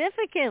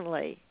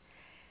significantly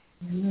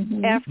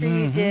after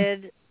you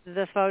did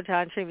the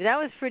photon treatment. That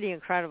was pretty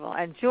incredible,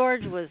 and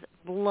George was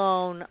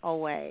blown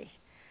away.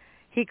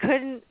 He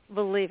couldn't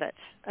believe it.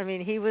 I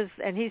mean,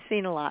 he's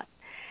seen a lot,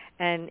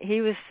 and he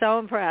was so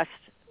impressed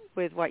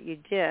with what you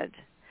did.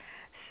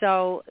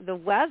 So the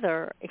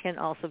weather can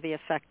also be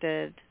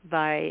affected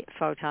by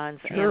photons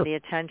and the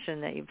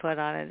attention that you put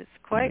on it. It's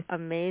quite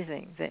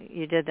amazing that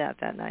you did that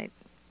night.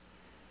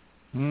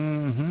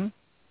 Mm-hmm.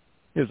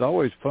 It was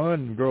always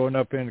fun growing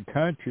up in the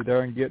country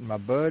there and getting my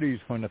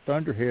buddies when the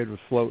thunderhead was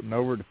floating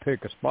over to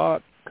pick a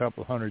spot a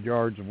couple 100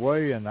 yards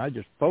away, and I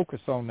just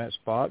focused on that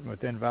spot, and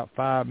within about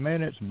 5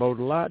 minutes, a bolt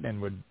of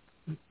lightning would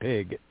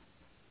peg it.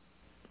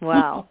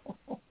 Wow.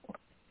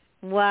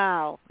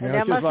 Wow. And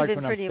that must have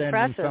been pretty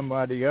impressive.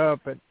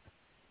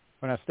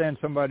 When I stand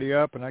somebody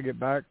up and I get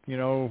back,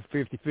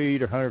 50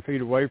 feet or 100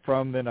 feet away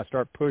from them, then I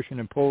start pushing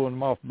and pulling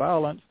them off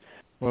balance.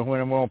 Well,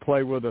 when I'm going to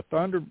play with a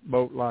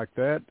thunderbolt like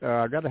that,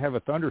 I got to have a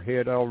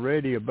thunderhead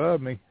already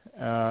above me,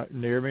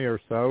 near me or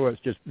so.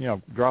 It's just,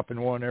 dropping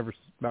one every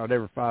about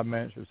every 5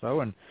 minutes or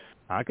so, and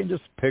I can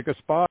just pick a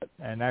spot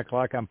and act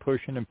like I'm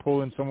pushing and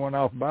pulling someone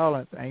off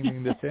balance,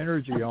 aiming this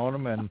energy on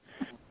them. And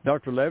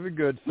Dr.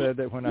 Levigood said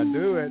that when I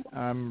do it,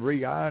 I'm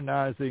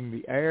reionizing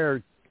the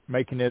air,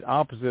 making it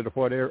opposite of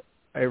what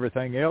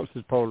everything else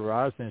is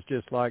polarized, and it's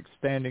just like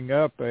standing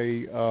up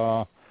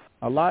a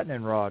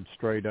lightning rod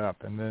straight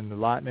up, and then the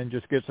lightning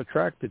just gets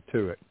attracted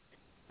to it.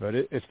 But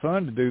it's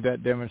fun to do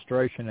that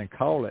demonstration and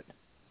call it,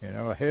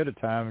 ahead of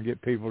time and get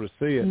people to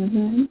see it.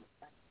 Mm-hmm.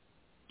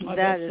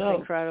 That is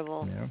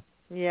incredible.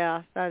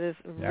 Yeah, that is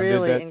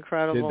really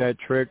incredible. I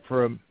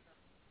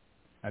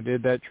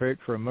did that trick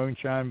for a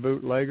moonshine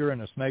bootlegger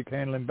and a snake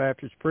handling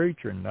Baptist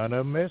preacher, and none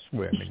of them mess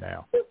with me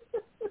now.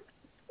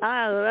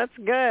 Oh, that's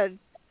good.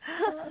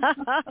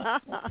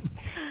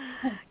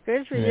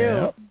 Good for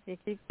you. You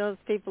keep those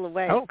people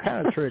away. All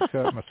kind of tricks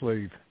up my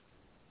sleeve.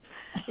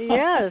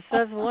 Yes,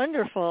 that's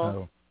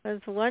wonderful.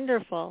 That's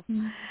wonderful.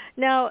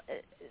 Now,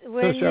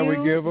 when shall we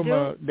give them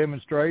a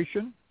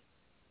demonstration?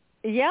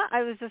 Yeah,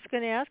 I was just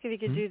going to ask if you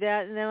could do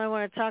that, and then I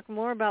want to talk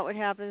more about what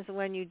happens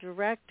when you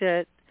direct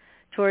it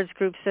towards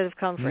groups that have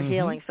come for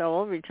healing. So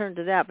we'll return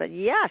to that. But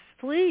yes,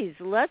 please,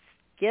 let's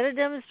get a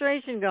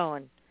demonstration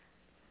going.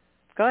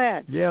 Go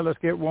ahead. Yeah, let's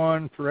get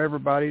one for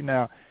everybody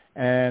now.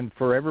 And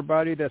for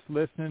everybody that's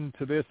listening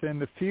to this in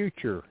the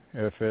future,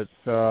 if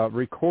it's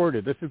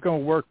recorded, this is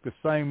going to work the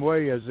same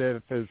way as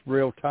if it's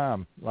real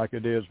time, like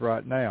it is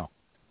right now.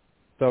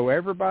 So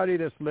everybody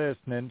that's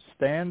listening,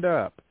 stand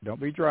up.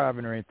 Don't be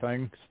driving or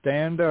anything.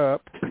 Stand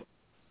up.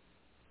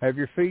 Have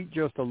your feet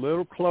just a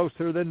little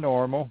closer than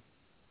normal.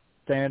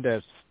 Stand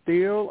as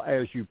still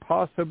as you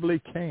possibly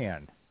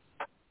can.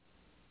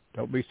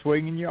 Don't be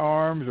swinging your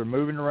arms or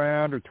moving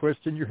around or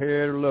twisting your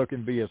head or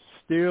looking. Be as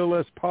still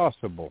as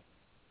possible.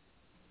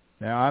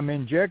 Now, I'm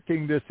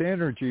injecting this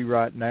energy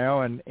right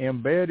now and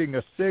embedding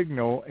a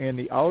signal in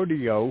the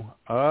audio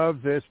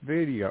of this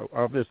video,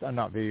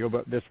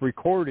 this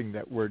recording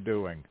that we're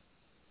doing.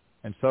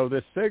 And so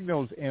this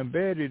signal's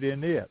embedded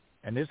in it,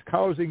 and it's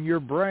causing your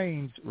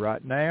brains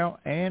right now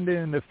and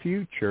in the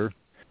future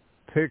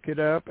pick it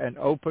up and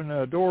open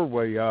a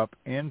doorway up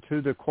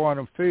into the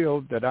quantum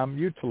field that I'm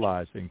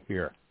utilizing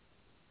here.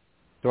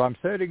 So I'm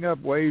setting up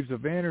waves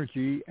of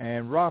energy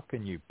and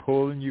rocking you,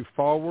 pulling you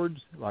forwards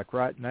like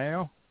right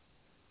now,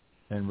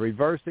 and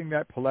reversing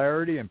that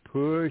polarity and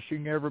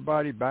pushing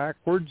everybody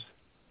backwards.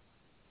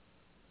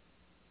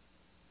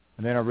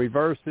 And then I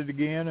reverse it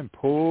again and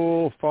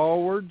pull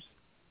forwards.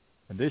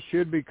 And this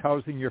should be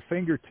causing your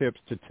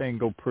fingertips to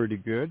tingle pretty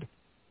good.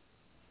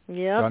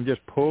 Yeah. So I'm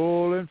just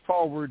pulling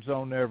forwards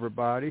on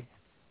everybody,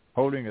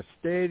 holding a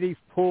steady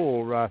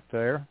pull right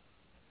there.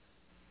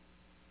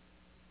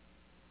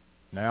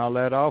 Now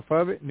let off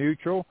of it,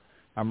 neutral.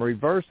 I'm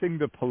reversing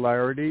the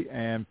polarity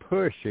and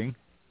pushing.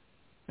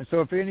 And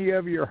so if any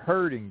of you are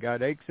hurting,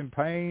 got aches and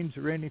pains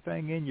or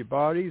anything in your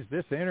bodies,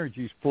 this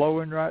energy's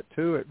flowing right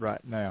to it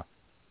right now.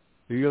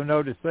 So you'll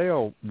notice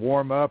they'll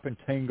warm up and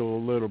tingle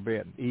a little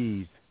bit and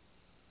ease.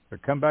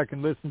 But come back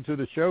and listen to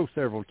the show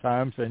several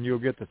times and you'll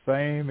get the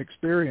same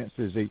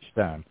experiences each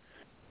time.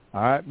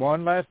 All right,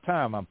 one last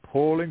time. I'm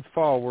pulling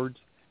forwards,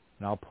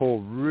 and I'll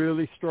pull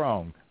really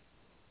strong.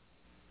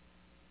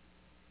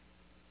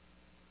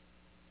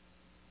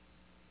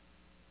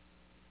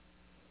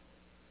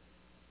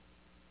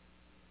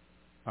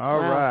 All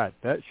right,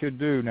 that should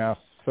do now.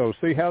 So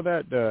see how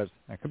that does.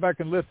 Now come back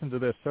and listen to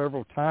this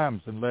several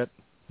times and let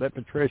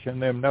Patricia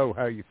and them know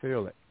how you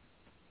feel it.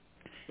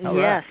 All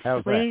yes,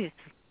 right. Please.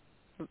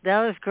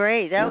 That was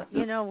great. That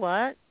you know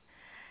what?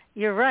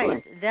 You're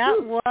right. That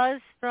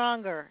was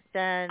stronger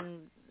than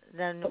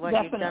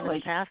what you've done in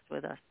the past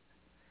with us.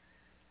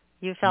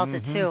 You felt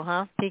it too,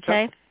 huh,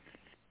 PK?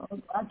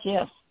 Oh, God,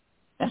 yes.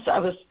 Yes, I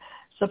was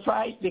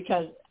surprised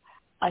because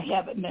I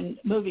haven't been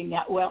moving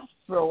that well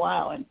for a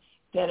while, and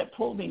that it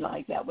pulled me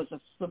like that was a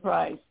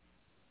surprise.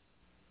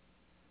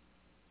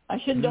 I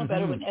should know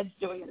better when Ed's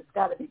doing it. It's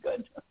got to be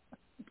good.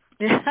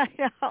 Yeah,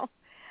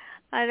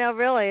 I know,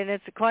 really, and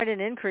it's quite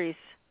an increase.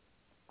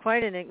 Why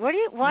do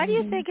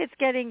you think it's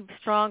getting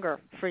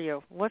stronger for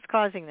you? What's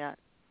causing that?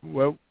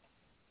 Well,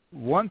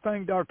 one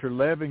thing Dr.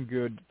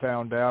 Levigood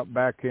found out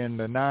back in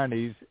the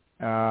 90s,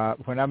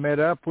 when I met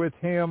up with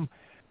him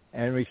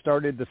and we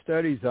started the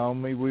studies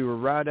on me, we were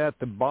right at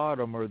the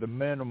bottom or the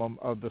minimum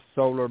of the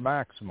solar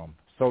maximum,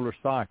 solar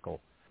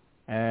cycle.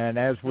 And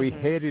as we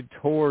headed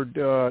toward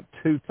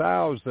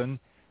 2000,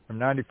 from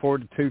 94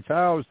 to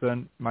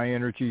 2000, my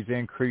energies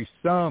increased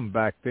some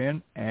back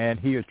then, and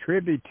he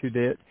attributed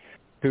it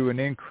to an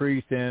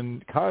increase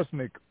in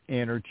cosmic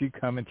energy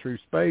coming through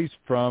space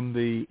from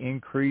the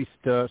increased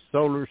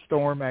solar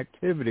storm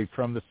activity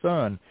from the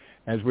sun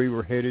as we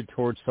were headed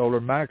towards solar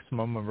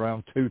maximum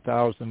around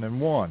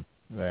 2001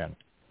 then.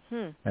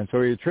 And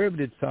so he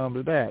attributed some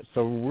to that.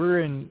 So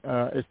we're in,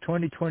 it's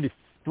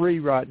 2023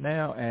 right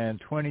now, and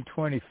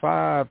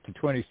 2025 to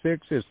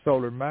 26 is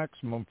solar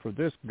maximum for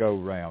this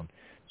go-round.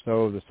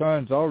 So the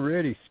sun's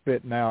already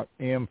spitting out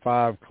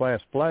M5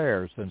 class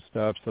flares and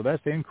stuff, so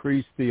that's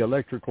increased the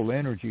electrical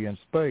energy in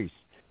space.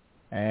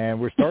 And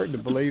we're starting to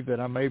believe that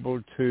I'm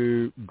able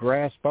to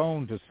grasp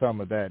on to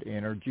some of that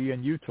energy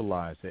and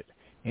utilize it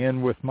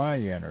in with my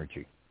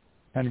energy,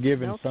 kind of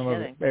giving some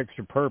of it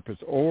extra purpose,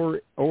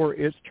 or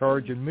it's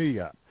charging me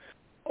up.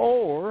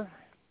 Or,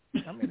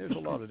 I mean, there's a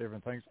lot of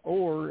different things.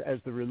 Or, as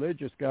the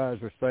religious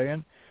guys are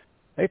saying,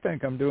 they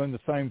think I'm doing the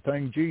same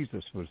thing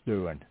Jesus was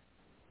doing,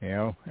 you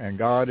know, and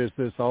God is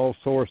this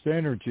all-source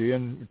energy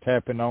and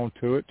tapping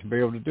onto it to be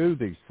able to do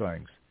these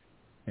things,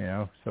 you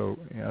know. So,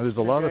 you know, there's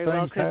a lot of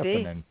things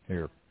happening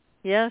here.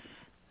 Yes,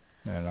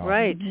 you know,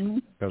 right.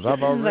 Because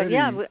I've already,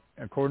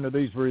 according to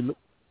these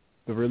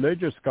the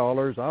religious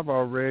scholars, I've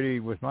already,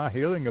 with my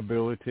healing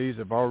abilities,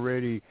 have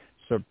already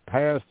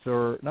surpassed,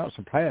 or not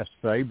surpassed,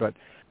 say, but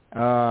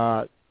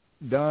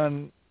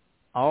done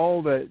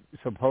all that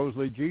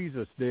supposedly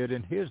Jesus did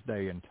in his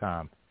day and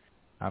time.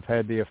 I've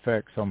had the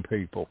effects on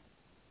people.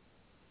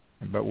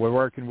 But we're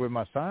working with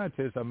my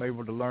scientists, I'm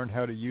able to learn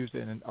how to use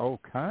it in all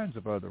kinds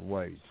of other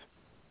ways.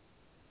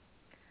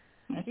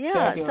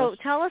 Yeah, so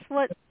tell us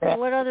what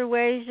other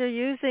ways you're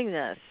using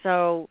this.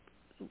 So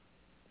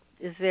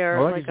is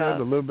there like I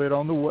said, a little bit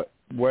on the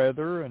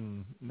weather,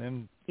 and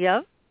then,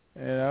 you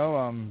know,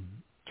 I'm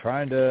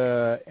trying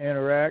to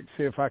interact,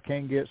 see if I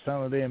can get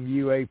some of them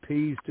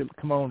UAPs to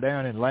come on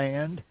down and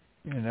land,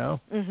 you know,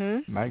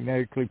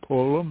 magnetically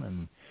pull them,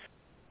 and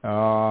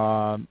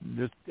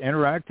just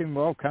interacting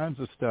with all kinds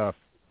of stuff,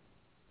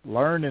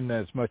 learning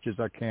as much as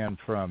I can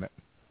from it.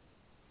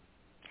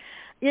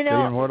 You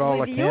know, seeing what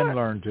all I can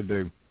learn to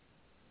do.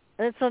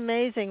 It's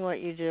amazing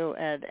what you do,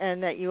 Ed,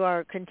 and that you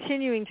are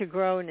continuing to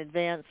grow and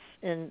advance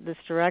in this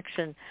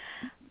direction.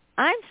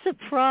 I'm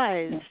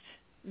surprised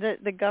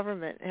that the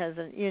government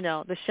hasn't, you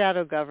know, the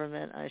shadow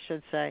government, I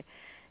should say,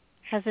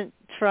 hasn't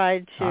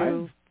tried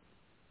to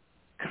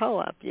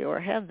co-op you, or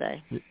have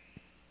they?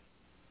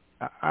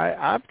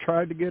 I've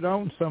tried to get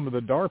on some of the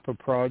DARPA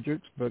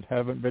projects, but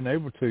haven't been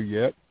able to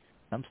yet.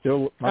 I'm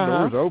still, my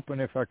door's open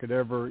if I could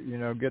ever, you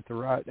know, get the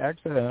right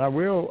access. And I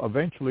will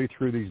eventually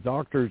through these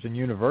doctors and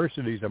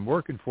universities I'm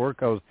working for,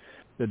 because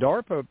the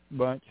DARPA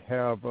bunch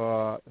have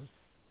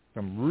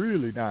some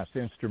really nice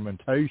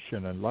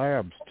instrumentation and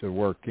labs to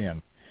work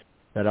in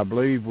that I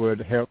believe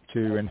would help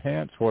to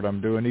enhance what I'm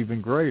doing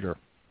even greater.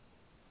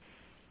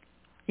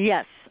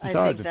 Yes, besides,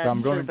 I think that's if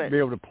I'm going true, to be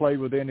able to play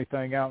with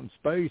anything out in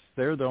space,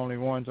 they're the only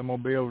ones I'm going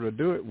to be able to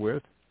do it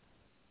with.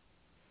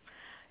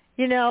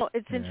 You know,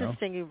 it's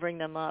interesting you bring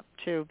them up,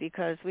 too,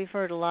 because we've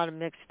heard a lot of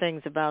mixed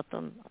things about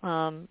them,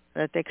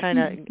 that they kind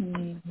of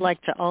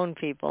like to own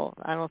people.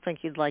 I don't think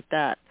you'd like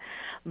that.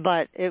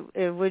 But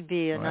it would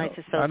be a nice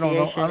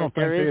association. I don't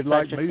think they'd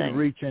like me to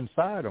reach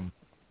inside them.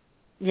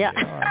 Yeah.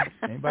 You know,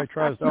 anybody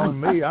tries to own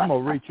me, I'm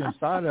going to reach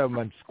inside of them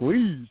and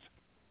squeeze.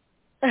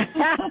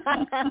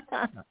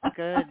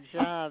 Good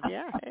job.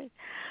 Yeah.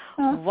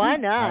 Why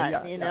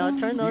not? Turn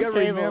those tables. You got to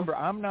remember,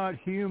 I'm not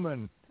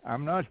human.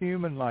 I'm not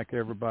human like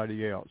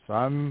everybody else.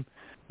 I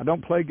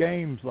don't play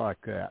games like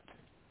that.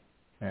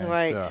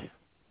 Right.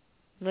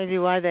 Maybe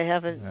why they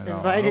haven't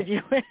invited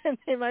you in.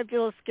 They might be a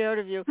little scared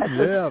of you.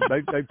 Yeah,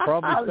 they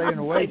probably staying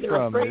away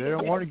from me. They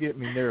don't want to get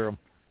me near them.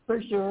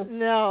 For sure.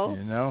 No.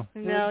 You know?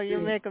 No, you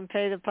make them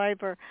pay the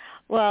piper.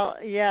 Well,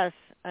 yes.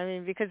 I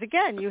mean, because,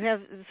 again, you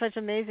have such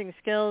amazing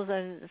skills,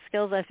 and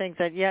skills, I think,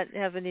 that yet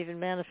haven't even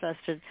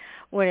manifested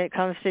when it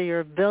comes to your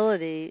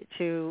ability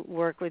to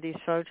work with these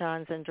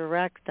photons and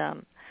direct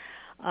them.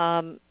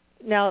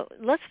 Now,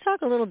 let's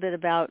talk a little bit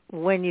about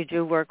when you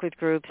do work with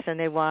groups and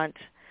they want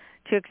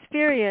to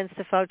experience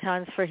the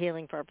photons for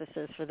healing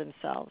purposes for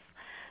themselves.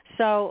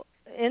 So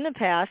in the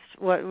past,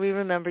 what we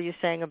remember you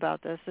saying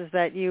about this is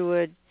that you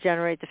would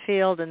generate the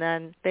field, and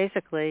then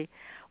basically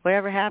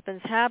whatever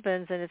happens,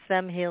 happens, and it's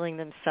them healing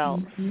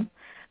themselves. Mm-hmm.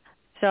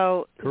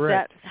 So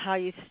correct. That's how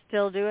you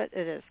still do it?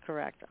 It is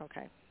correct.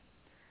 Okay.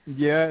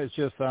 Yeah, it's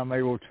just I'm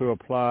able to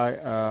apply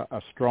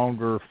a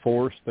stronger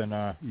force than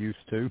I used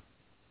to.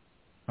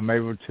 I'm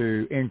able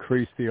to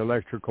increase the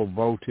electrical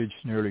voltage,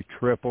 nearly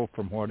triple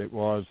from what it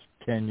was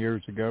 10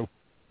 years ago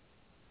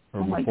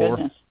or before. My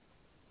goodness.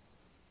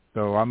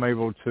 So I'm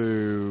able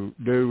to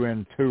do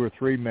in 2 or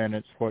 3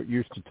 minutes what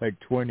used to take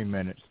 20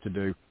 minutes to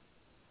do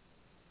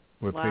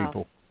with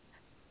people.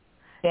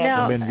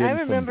 Now, I've been getting I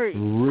remember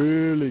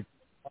I'm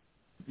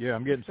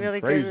getting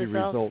some crazy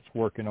results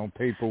working on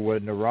people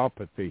with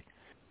neuropathy.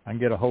 I can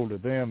get a hold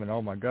of them, and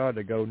oh my God,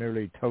 they go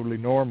nearly totally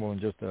normal in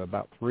just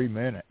about 3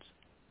 minutes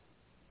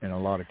in a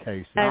lot of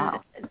cases. And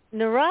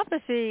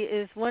neuropathy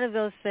is one of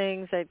those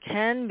things that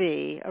can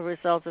be a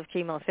result of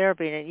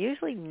chemotherapy, and it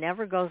usually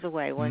never goes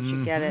away once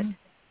you get it.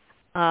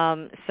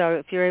 So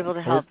if you're able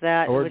to help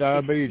or which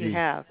diabetes. You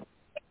have.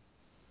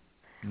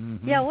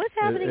 Mm-hmm. Yeah, what's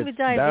happening with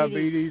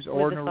diabetes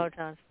with the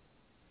photons?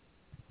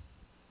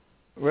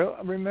 Well,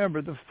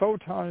 remember, the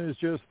photon is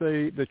just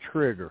the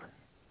trigger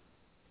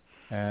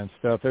and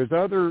stuff. There's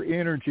other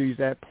energies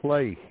at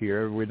play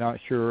here. We're not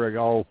sure at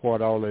all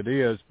what all it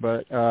is,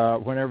 but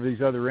whenever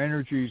these other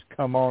energies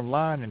come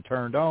online and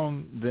turned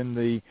on, then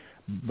the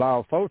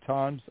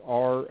biophotons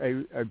are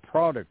a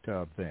product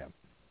of them.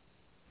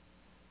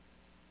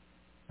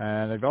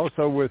 And they've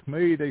also, with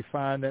me, they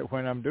find that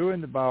when I'm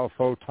doing the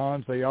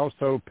biophotons, they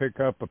also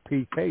pick up a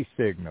PK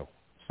signal,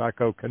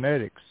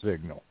 psychokinetic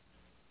signal.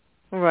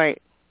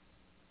 Right.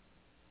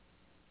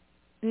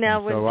 Now,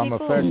 and when so people... I'm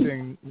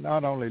affecting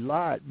not only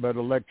light, but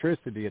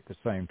electricity at the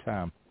same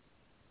time.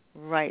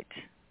 Right.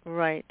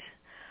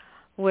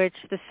 Which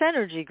the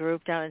Synergy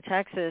group down in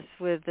Texas,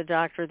 with the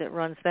doctor that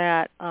runs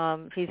that,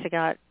 he's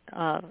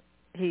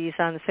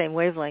on the same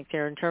wavelength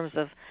here in terms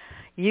of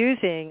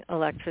using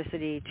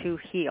electricity to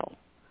heal.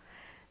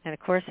 And of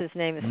course his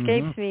name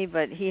escapes me,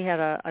 but he had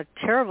a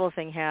terrible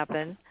thing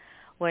happen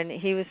when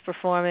he was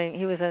performing.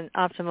 He was an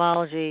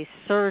ophthalmology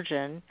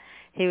surgeon.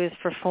 He was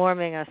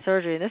performing a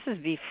surgery, and this is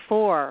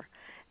before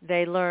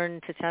they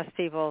learned to test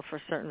people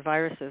for certain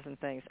viruses and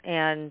things.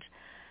 And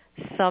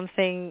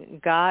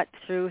something got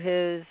through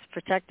his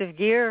protective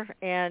gear,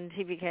 and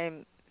he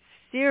became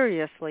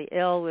seriously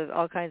ill with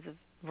all kinds of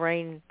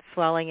brain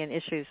swelling and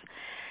issues.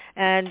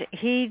 And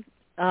he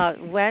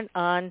went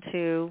on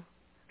to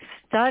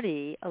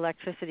study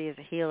electricity as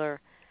a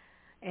healer,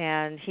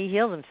 and he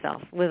healed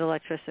himself with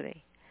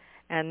electricity.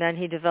 And then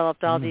he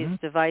developed all these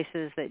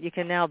devices that you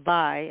can now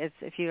buy.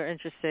 If you're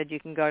interested, you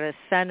can go to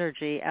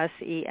Synergy,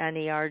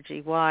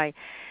 Senergy,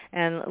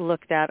 and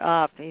look that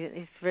up.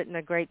 He's written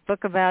a great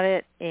book about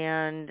it,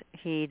 and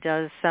he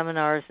does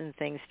seminars and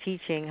things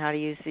teaching how to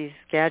use these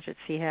gadgets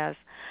he has.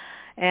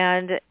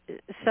 And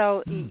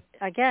so,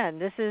 again,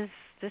 this is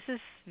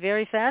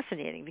very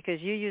fascinating because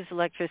you use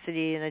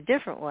electricity in a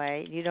different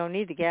way. You don't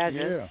need the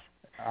gadgets.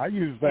 Yeah, I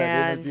use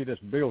that energy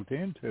that's built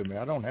into me.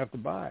 I don't have to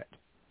buy it.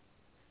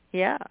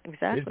 Yeah,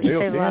 exactly. It's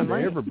built into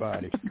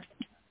everybody.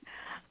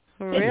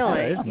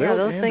 Really? Yeah,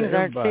 those things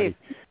aren't cheap.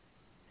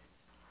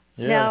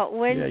 Yeah. Now,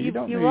 when you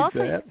don't need also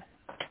that.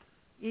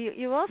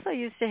 you also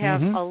used to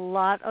have a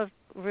lot of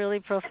really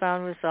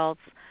profound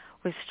results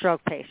with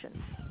stroke patients.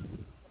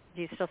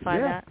 Do you still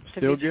find that to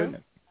still be true? getting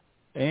it.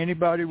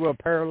 Anybody with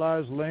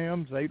paralyzed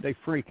limbs, they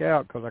freak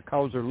out because I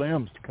cause their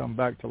limbs to come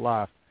back to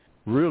life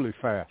really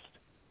fast.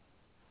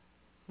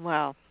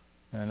 Wow.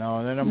 And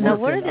then I'm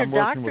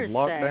working with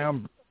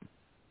lockdown.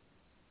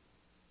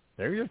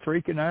 They're just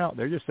freaking out.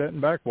 They're just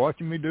sitting back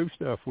watching me do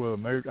stuff with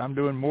them. I'm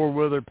doing more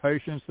with their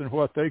patients than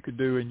what they could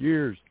do in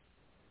years.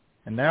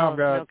 And now I've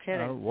got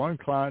one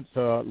client's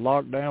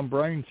lockdown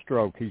brain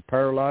stroke. He's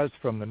paralyzed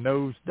from the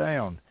nose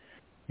down.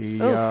 He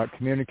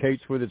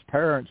communicates with his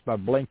parents by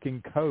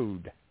blinking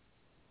code.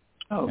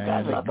 Oh,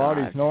 and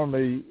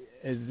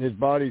his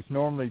body's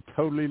normally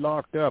totally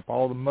locked up.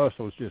 All the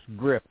muscles just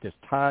gripped as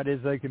tight as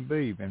they can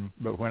be.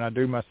 But when I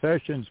do my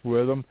sessions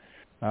with them,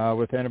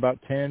 within about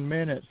 10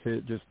 minutes,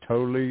 it just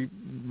totally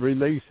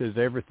releases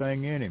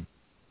everything in him.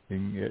 You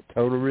can get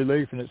total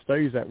relief, and it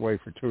stays that way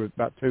for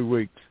about 2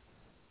 weeks.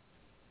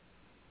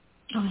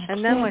 Oh,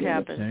 and then what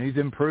happens? And he's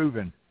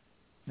improving.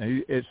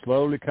 It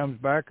slowly comes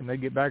back, and they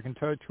get back in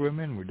touch with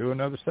me, and we do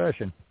another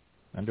session.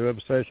 I do have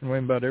a session with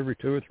him about every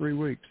 2 or 3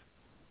 weeks.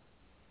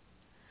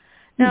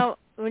 Now,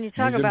 when you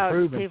talk about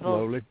people,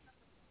 slowly.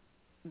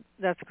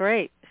 That's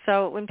great.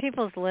 So when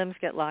people's limbs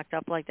get locked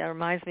up like that, it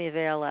reminds me of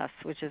ALS,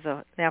 which is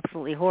an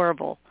absolutely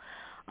horrible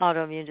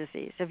autoimmune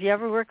disease. Have you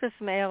ever worked with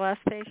some ALS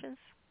patients?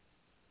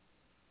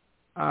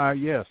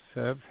 Yes,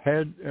 I've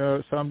had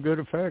some good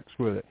effects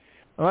with it.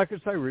 Like I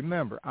say,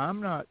 remember,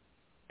 I'm not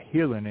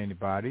healing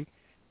anybody.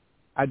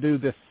 I do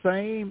the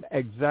same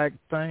exact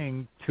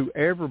thing to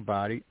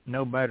everybody,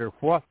 no matter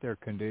what their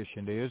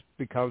condition is,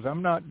 because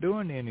I'm not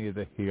doing any of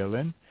the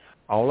healing.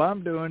 All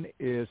I'm doing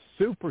is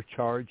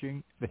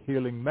supercharging the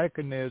healing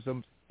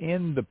mechanisms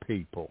in the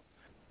people.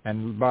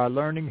 And by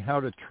learning how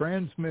to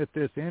transmit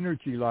this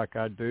energy like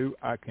I do,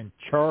 I can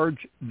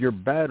charge your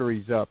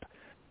batteries up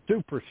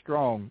super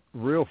strong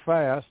real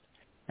fast,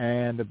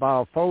 and the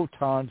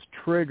biophotons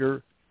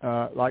trigger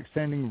like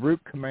sending root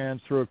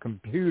commands through a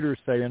computer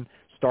saying,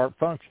 start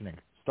functioning,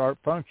 start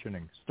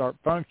functioning, start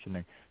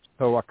functioning.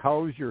 So I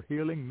cause your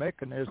healing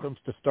mechanisms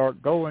to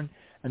start going,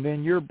 and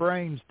then your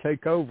brains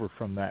take over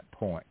from that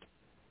point,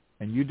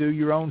 and you do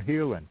your own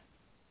healing.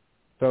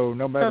 So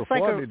no matter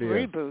what it is,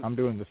 reboot. I'm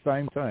doing the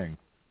same thing.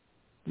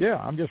 Yeah,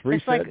 I'm just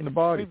resetting the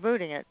body.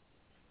 Rebooting it.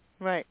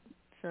 Right.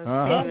 So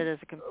think of it as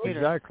a computer.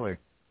 Exactly.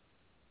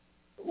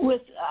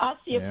 With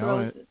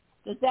osteoporosis,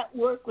 does that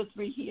work with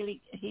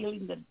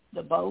healing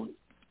the bone?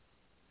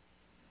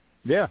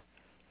 Yeah.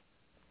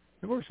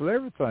 It works with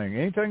everything.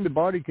 Anything the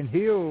body can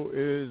heal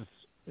is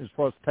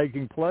what's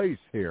taking place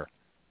here.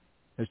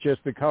 It's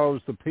just because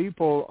the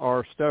people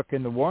are stuck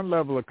in the one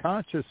level of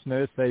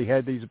consciousness, they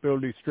had these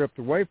abilities stripped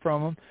away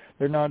from them,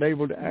 they're not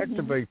able to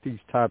activate these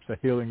types of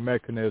healing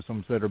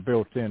mechanisms that are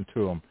built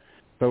into them.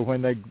 So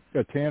when they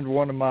attend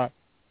one of my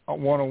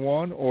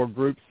one-on-one or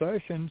group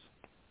sessions,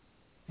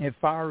 it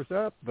fires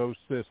up those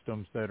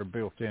systems that are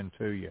built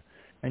into you.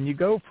 And you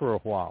go for a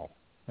while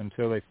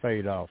until they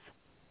fade off.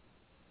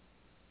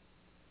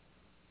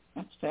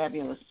 That's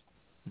fabulous.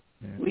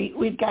 Yeah.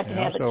 We've got to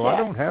have a so chat I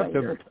don't have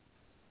later.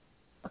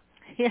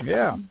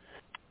 Yeah.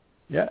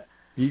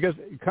 You guys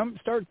come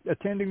start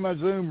attending my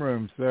Zoom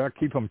rooms. I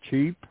keep them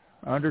cheap,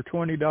 under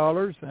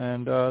 $20,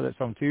 and that's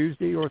on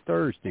Tuesday or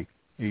Thursday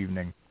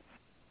evening.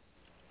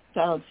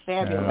 Sounds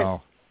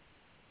fabulous.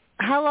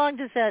 How long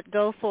does that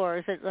go for?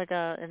 Is it like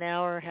an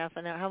hour, half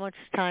an hour? How much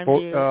time do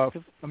you...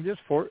 I'm just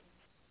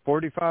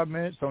 45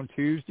 minutes on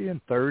Tuesday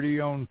and 30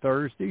 on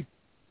Thursday.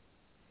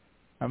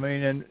 I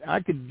mean, and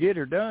I could get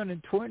her done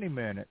in 20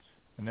 minutes,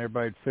 and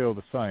everybody'd feel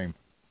the same.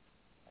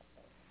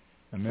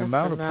 And the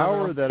amount of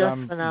power that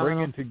I'm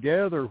bringing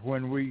together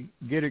when we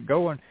get it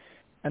going.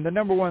 And the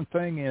number one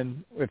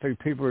thing if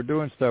people are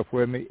doing stuff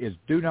with me is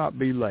do not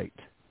be late.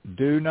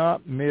 Do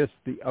not miss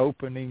the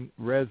opening,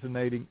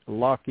 resonating,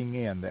 locking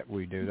in that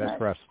we do. That's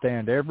where I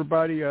stand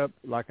everybody up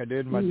like I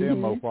did in my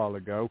demo a while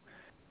ago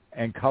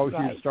and cause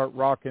you to start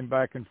rocking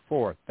back and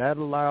forth. That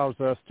allows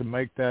us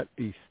to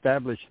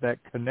establish that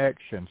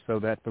connection so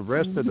that the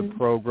rest of the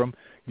program,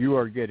 you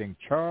are getting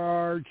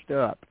charged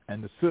up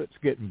and the soot's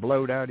getting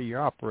blowed out of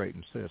your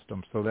operating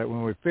system so that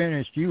when we're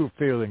finished, you are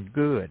feeling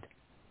good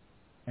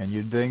and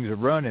your things are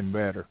running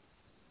better.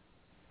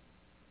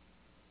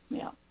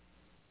 Yeah.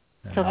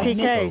 So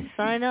PK,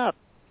 sign up.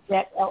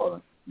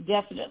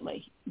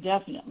 Definitely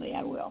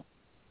I will.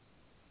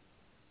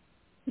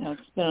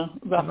 It's been a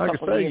rough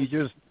couple of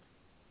years.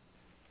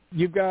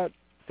 You've got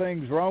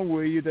things wrong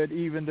with you that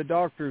even the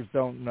doctors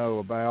don't know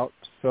about.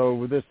 So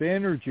with this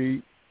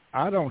energy,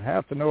 I don't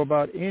have to know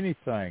about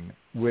anything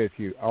with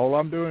you. All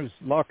I'm doing is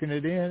locking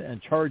it in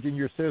and charging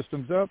your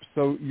systems up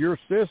so your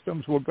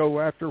systems will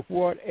go after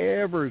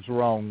whatever's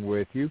wrong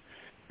with you.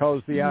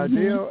 Because the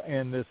idea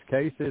in this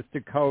case is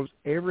to cause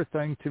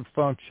everything to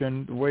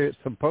function the way it's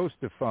supposed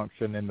to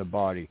function in the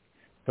body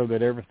so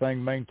that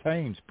everything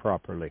maintains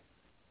properly.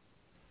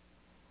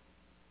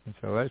 And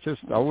so that's just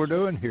all we're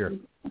doing here.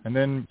 And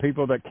then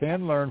people that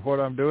can learn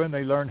what I'm doing,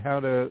 they learn how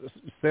to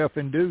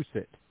self-induce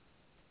it.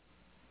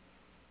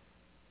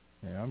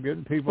 Yeah, I'm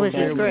getting people to be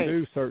able to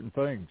do certain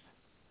things.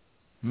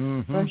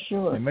 For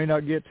sure. They may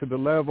not get to the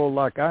level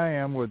like I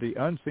am with the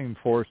unseen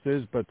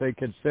forces, but they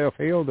can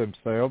self-heal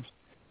themselves.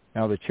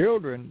 Now, the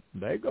children,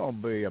 they're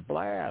going to be a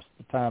blast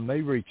the time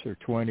they reach their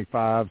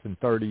 25s and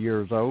 30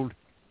 years old.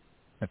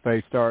 If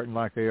they starting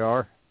like they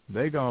are,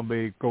 they're going to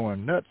be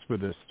going nuts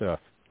with this stuff.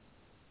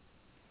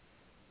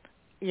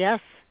 Yes,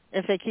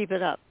 if they keep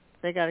it up.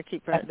 They got to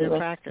keep their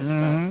practice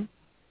up.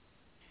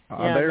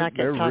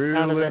 They're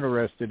real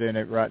interested in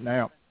it right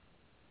now.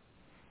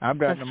 I've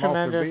gotten them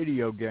off their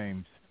video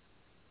games.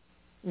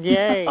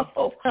 Yay.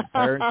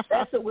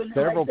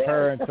 Several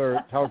parents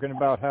are talking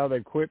about how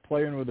they quit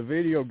playing with the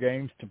video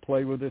games to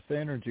play with this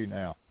energy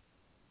now.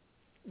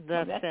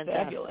 That's fantastic.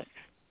 Fabulous.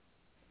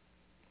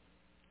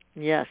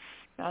 Yes.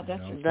 God,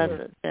 that's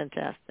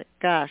fantastic.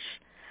 Gosh.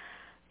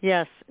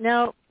 Yes.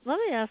 Now, let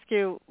me ask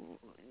you,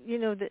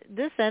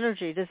 this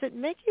energy, does it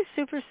make you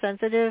super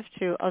sensitive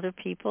to other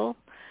people?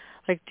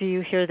 Like, do you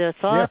hear their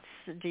thoughts?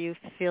 Yeah. Do you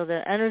feel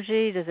their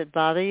energy? Does it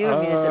bother you?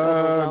 I mean, is it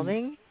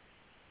overwhelming?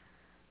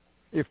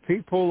 If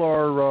people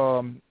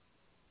are,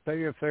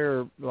 say if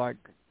they're like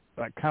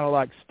kind of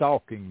like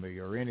stalking me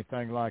or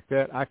anything like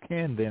that, I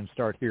can then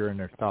start hearing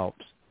their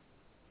thoughts.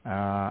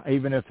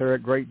 Even if they're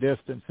at great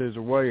distances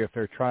away, if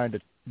they're trying to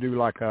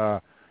do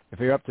if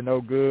they're up to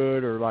no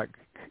good or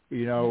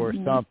or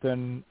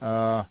something,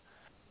 because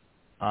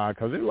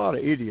there's a lot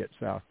of idiots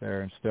out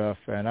there and stuff,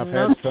 and I've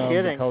had some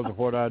because of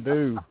what I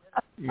do,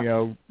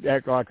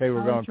 act like they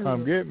were going to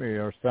come get me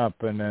or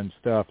something and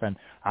stuff, and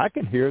I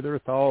can hear their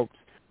thoughts.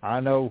 I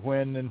know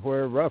when and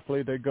where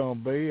roughly they're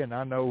going to be, and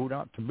I know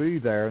not to be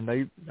there, and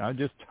I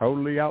just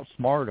totally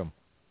outsmart them.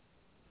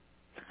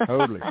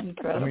 Totally.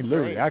 I mean,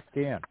 literally, I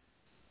can.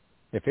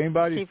 If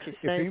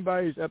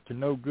anybody's up to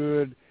no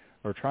good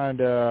or trying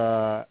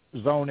to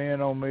zone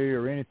in on me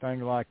or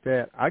anything like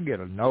that, I get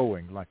a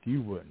knowing like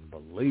you wouldn't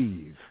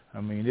believe. I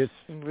mean,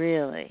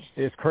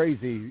 it's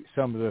crazy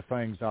some of the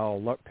things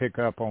I'll pick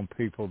up on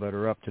people that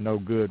are up to no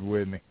good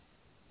with me.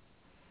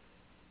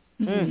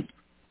 Mm.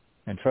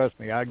 And trust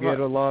me, I get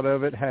a lot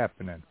of it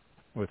happening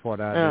with what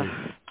I do.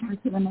 I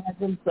can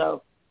imagine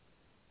so.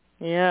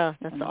 Yeah,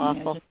 that's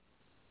awful.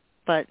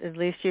 But at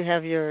least you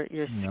have your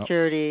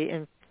security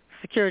and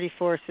security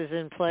forces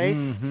in place.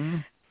 Mm-hmm.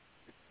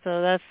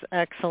 So that's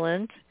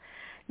excellent.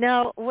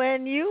 Now,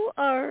 when you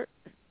are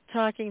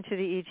talking to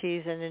the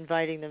ETs and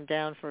inviting them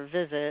down for a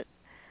visit,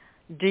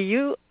 do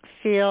you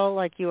feel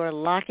like you are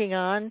locking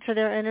on to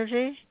their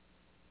energy?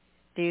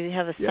 Do you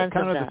have a sense of that? Yeah,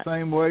 kind of the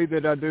same way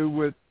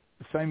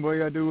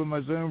I do with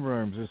my Zoom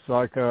rooms. It's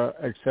like,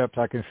 except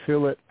I can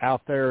feel it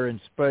out there in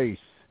space,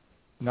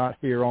 not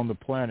here on the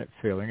planet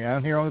feeling.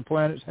 Out here on the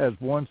planet has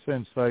one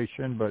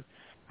sensation, but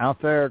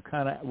out there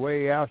kind of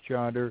way out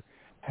yonder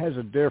has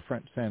a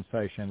different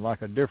sensation,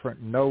 like a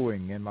different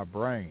knowing in my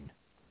brain.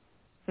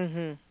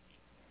 Mm-hmm.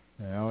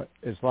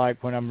 It's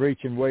like when I'm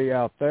reaching way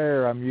out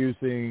there, I'm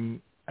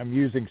using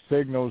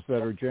signals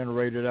that are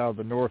generated out of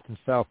the north and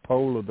south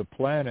pole of the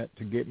planet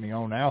to get me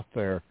on out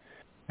there.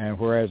 And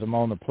whereas I'm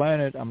on the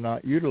planet, I'm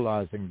not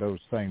utilizing those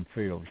same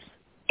fields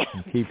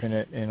and keeping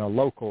it in a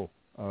local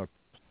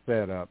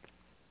setup.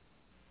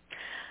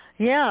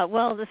 Yeah,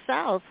 well, the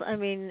South, I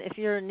mean, if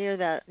you're near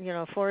that,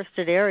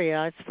 forested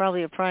area, it's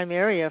probably a prime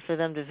area for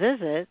them to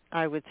visit,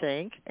 I would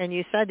think. And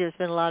you said there's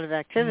been a lot of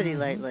activity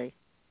lately.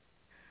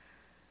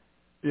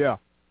 Yeah,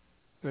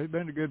 they've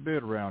been a good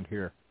bit around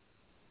here.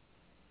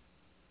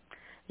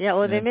 Yeah,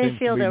 well, and they may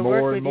feel their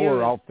work with you. More and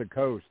more off the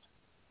coast.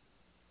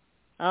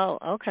 Oh,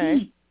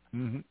 okay.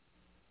 Mm-hmm.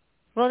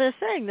 Well, they're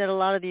saying that a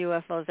lot of the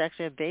UFOs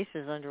actually have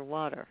bases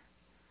underwater,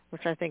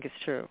 which I think is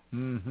true.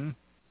 Mm-hmm.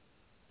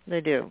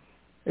 They do.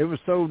 It was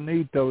so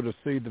neat, though, to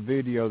see the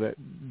video that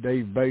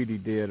Dave Beatty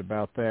did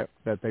about that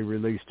they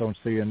released on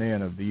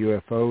CNN of the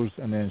UFOs,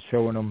 and then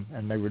showing them,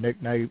 and they were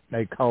nicknamed,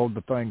 they called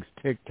the things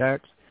Tic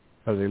Tacs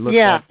because they looked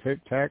like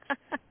Tic Tacs.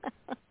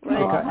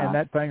 Right. And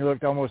that thing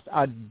looked almost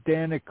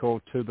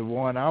identical to the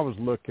one I was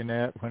looking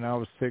at when I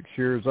was 6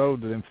 years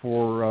old. Them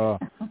four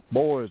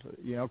boys,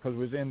 because we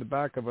was in the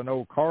back of an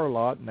old car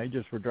lot, and they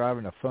just were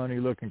driving a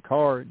funny-looking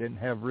car. It didn't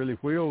have really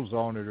wheels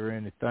on it or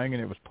anything,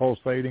 and it was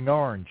pulsating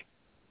orange.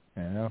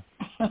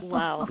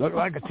 Wow. Looked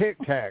like a Tic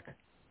Tac.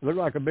 Looked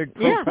like a big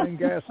propane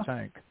gas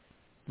tank.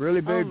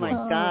 Really big one.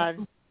 Oh, my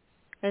God.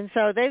 And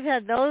so they've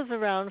had those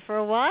around for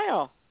a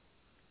while,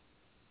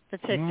 the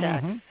Tic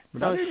Tacs. Mm-hmm.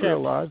 But I didn't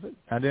realize it.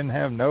 I didn't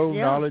have no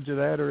knowledge of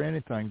that or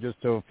anything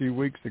just till a few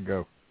weeks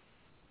ago.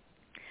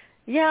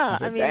 Yeah,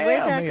 I said, way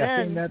back then.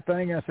 I seen that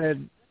thing. I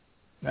said,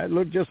 that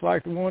looked just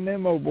like the one of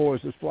them old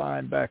boys was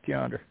flying back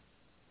yonder.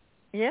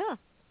 Yeah.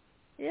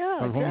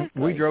 Yeah,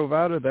 exactly. When we drove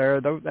out of there,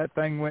 that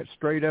thing went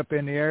straight up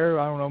in the air,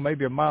 I don't know,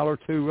 maybe a mile or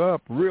two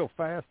up, real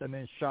fast, and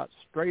then shot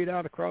straight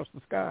out across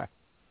the sky.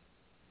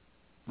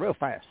 Real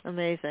fast.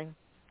 Amazing.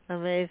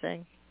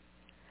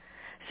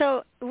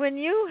 So when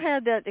you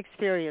had that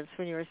experience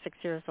when you were 6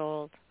 years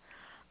old,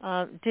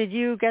 did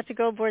you get to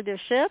go aboard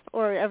their ship,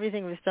 or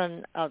everything was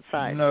done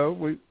outside?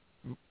 No,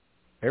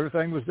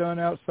 everything was done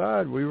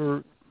outside. We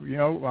were,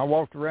 I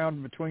walked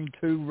around between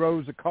two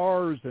rows of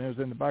cars, and it was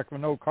in the back of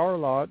an old car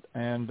lot,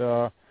 and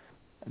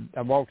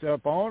I walked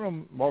out on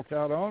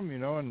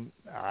them, and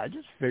I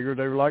just figured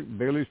they were like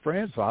Billy's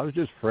friends, so I was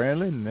just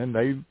friendly, and then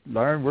they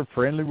learned were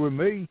friendly with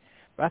me.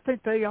 I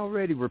think they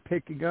already were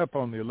picking up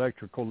on the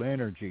electrical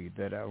energy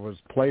that I was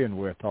playing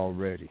with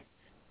already.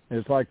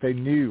 It's like they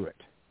knew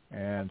it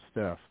and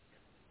stuff.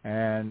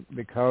 And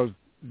because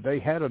they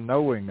had a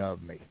knowing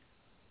of me.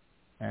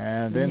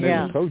 And then they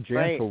were so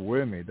gentle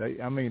with me.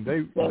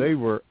 They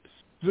were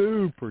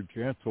super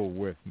gentle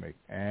with me.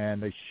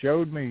 And they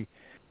showed me,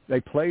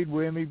 they played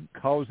with me,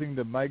 causing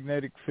the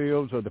magnetic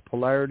fields or the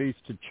polarities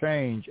to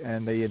change.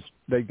 And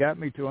they got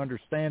me to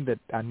understand that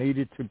I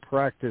needed to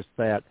practice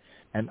that,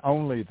 and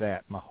only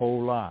that, my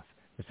whole life.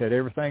 They said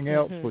everything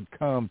else would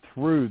come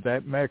through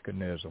that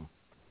mechanism.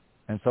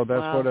 And so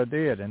that's what I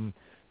did. And,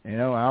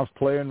 I was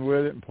playing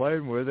with it,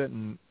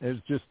 and it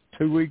was just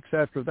 2 weeks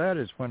after that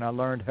is when I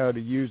learned how to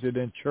use it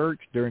in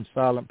church during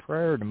silent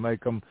prayer to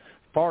make them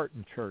fart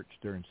in church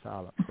during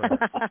silent prayer.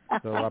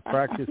 So I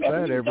practiced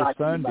that every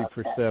Sunday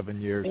for 7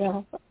 years.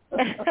 Yeah.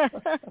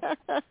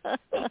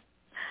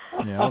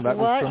 That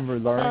was from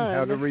learning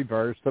how to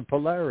reverse the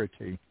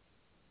polarity.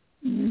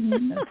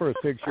 Mm-hmm. And for a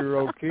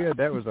 6-year-old kid,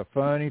 that was a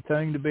funny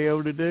thing to be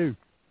able to do.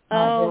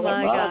 Oh,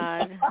 my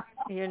God.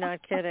 You're not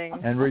kidding.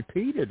 And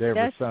repeat it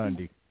every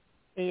Sunday.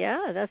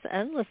 Yeah, that's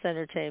endless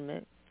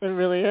entertainment. It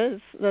really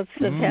is. That's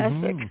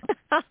fantastic.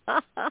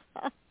 Mm-hmm.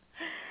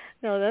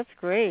 No, that's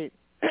great.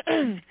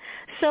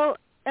 So,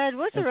 Ed,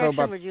 what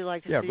direction would you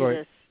like to see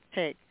this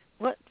take?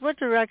 What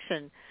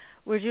direction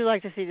would you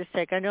like to see this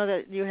take? I know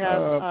that you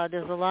have,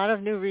 there's a lot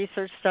of new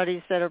research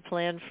studies that are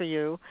planned for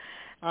you.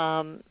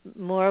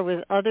 More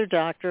with other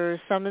doctors,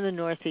 some in the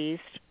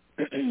Northeast,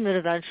 that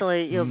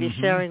eventually you'll be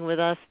sharing with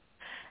us.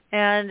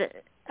 And,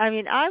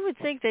 I would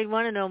think they'd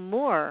want to know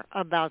more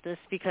about this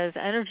because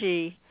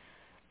energy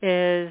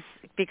is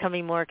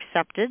becoming more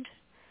accepted.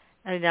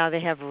 And now they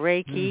have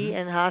Reiki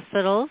in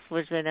hospitals,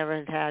 which they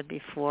never had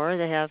before.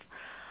 They have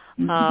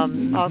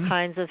all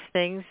kinds of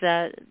things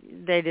that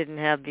they didn't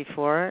have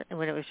before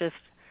when it was just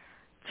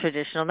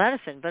traditional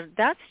medicine, but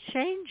that's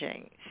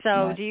changing.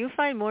 So do you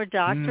find more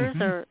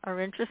doctors are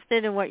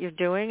interested in what you're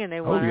doing and they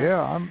want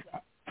to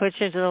put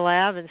you into the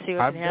lab and see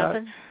what can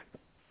happen?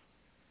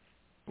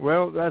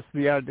 Well, that's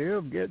the idea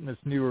of getting this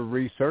newer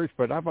research,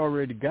 but I've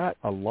already got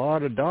a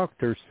lot of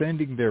doctors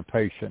sending their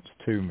patients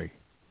to me.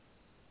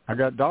 I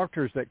got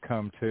doctors that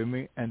come to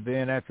me, and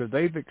then after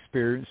they've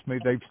experienced me,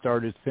 they've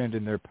started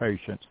sending their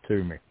patients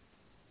to me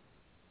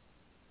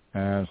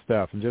and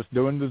stuff, and just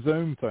doing the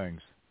Zoom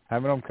things.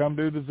 Having them come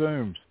do the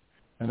Zooms,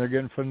 and they're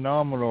getting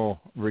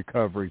phenomenal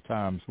recovery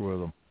times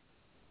with them.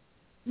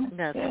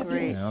 That's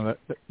great.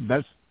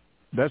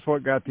 That's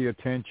what got the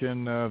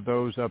attention of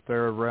those up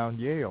there around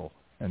Yale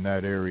in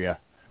that area,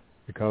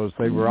 because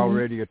they were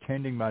already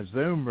attending my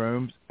Zoom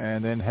rooms,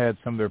 and then had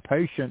some of their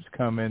patients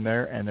come in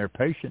there, and their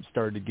patients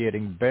started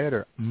getting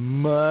better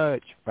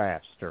much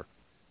faster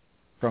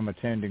from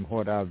attending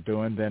what I was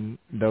doing than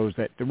those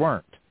that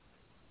weren't.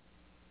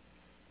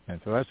 And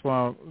so that's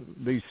why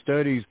these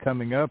studies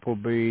coming up will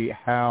be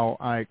how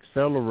I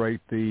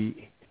accelerate the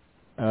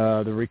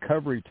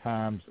recovery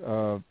times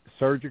of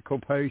surgical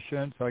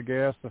patients, I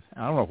guess.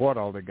 I don't know what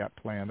all they got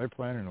planned. They're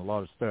planning a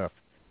lot of stuff.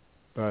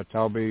 But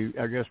I'll be,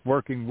 I guess,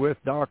 working with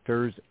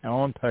doctors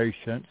on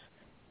patients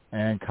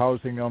and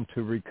causing them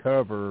to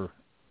recover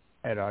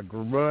at a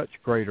much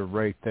greater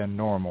rate than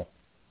normal.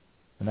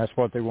 And that's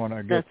what they want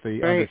to get the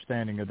great.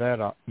 understanding of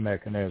that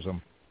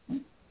mechanism.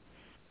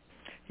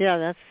 Yeah,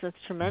 that's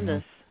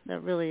tremendous.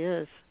 That really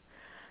is.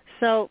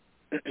 So,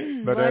 but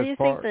why do you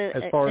think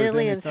the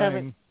aliens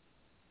haven't?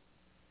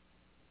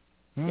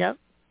 Yep.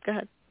 Go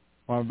ahead.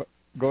 Well,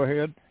 go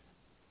ahead.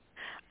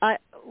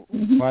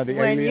 When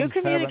you aliens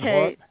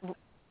communicate,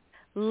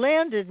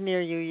 landed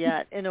near you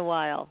yet in a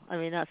while. I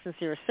mean, not since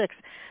you were 6,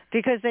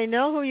 because they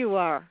know who you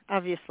are.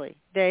 Obviously,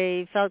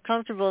 they felt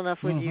comfortable enough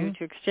with you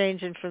to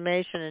exchange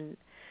information,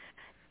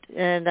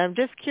 and I'm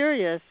just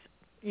curious.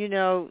 You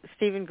know,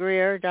 Stephen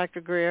Greer, Dr.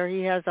 Greer,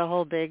 he has a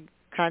whole big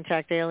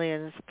Contact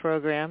Aliens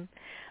program.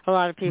 A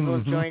lot of people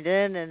have joined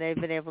in, and they've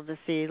been able to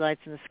see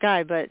lights in the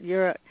sky. But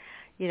you're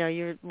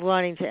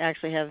wanting to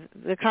actually have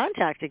the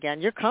contact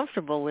again. You're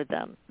comfortable with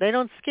them. They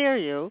don't scare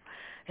you.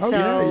 Oh,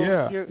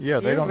 so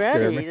You're they don't scare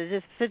ready me. to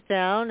just sit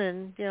down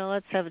and,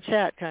 let's have a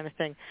chat kind of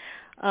thing.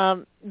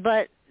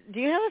 But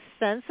do you have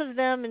a sense of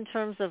them in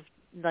terms of,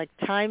 like,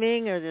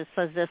 timing, or is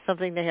there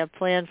something they have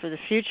planned for the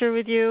future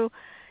with you?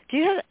 Do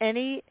you have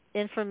any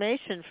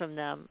information from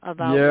them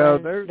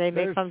about when they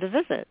may come to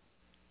visit?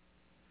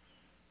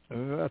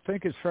 I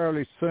think it's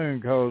fairly soon,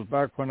 because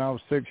back when I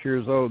was 6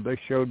 years old, they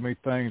showed me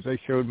things. They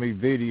showed me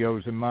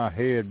videos in my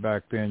head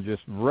back then,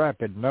 just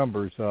rapid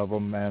numbers of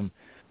them. And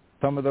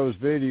some of those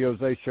videos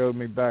they showed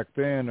me back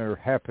then are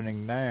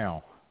happening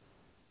now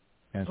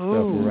and stuff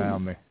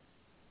around me.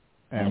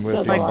 And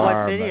with the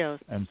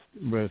environment and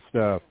with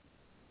stuff.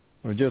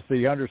 With just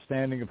the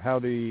understanding of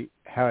how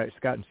it's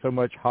gotten so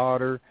much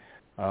hotter.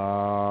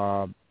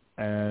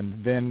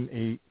 And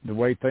then the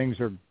way things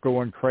are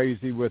going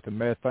crazy with the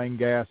methane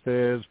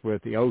gases,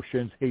 with the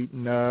oceans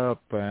heating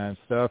up and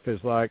stuff,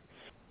 is like,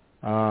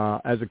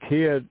 as a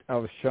kid, I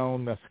was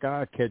shown the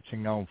sky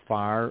catching on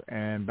fire,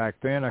 and back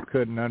then I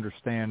couldn't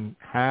understand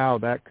how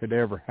that could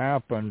ever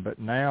happen. But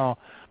now,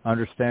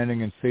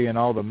 understanding and seeing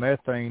all the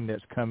methane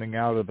that's coming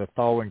out of the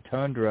thawing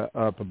tundra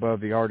up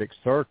above the Arctic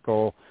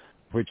Circle,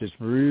 which has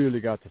really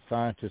got the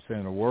scientists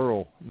in a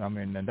whirl. I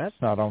mean, and that's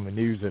not on the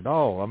news at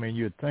all. I mean,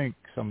 you'd think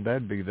some of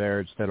that'd be there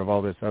instead of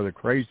all this other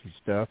crazy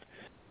stuff.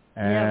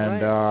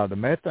 And the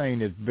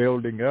methane is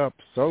building up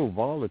so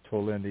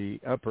volatile in the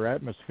upper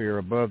atmosphere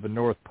above the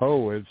North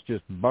Pole. It's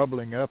just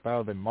bubbling up out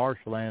of the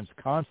marshlands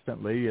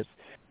constantly.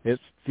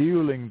 It's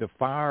fueling the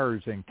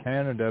fires in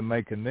Canada,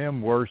 making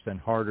them worse and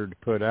harder to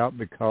put out,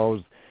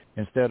 because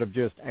instead of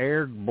just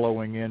air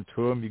blowing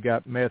into them, you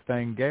got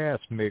methane gas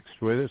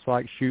mixed with it. It's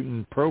like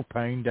shooting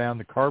propane down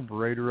the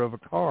carburetor of a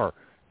car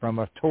from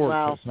a torch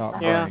that's not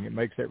burning. It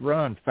makes it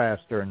run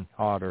faster and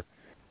hotter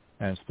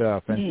and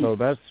stuff. And so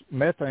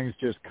methane's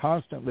just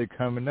constantly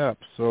coming up.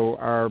 So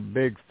our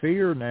big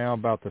fear now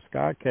about the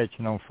sky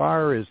catching on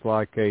fire is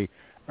like a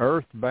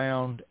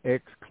earthbound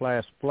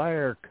X-class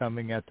flare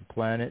coming at the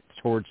planet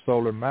towards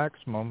solar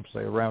maximum, say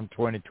around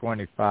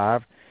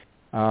 2025.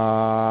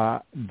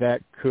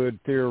 That could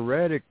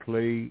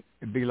theoretically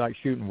be like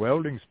shooting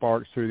welding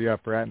sparks through the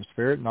upper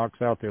atmosphere. It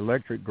knocks out the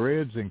electric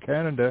grids in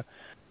Canada.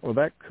 Well,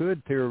 that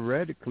could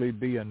theoretically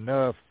be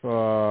enough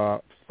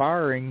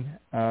firing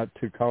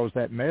to cause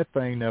that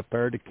methane up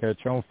there to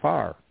catch on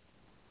fire,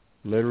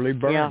 literally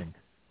burning.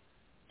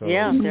 So,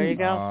 there you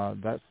go.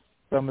 That's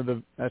some of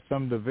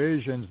the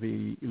visions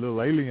the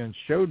little aliens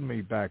showed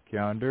me back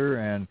yonder.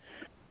 And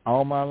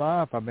all my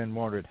life I've been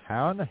wondering,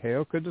 how in the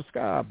hell could the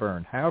sky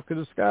burn? How could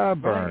the sky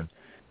burn?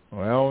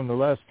 Well, in the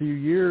last few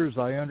years,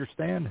 I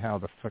understand how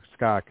the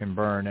sky can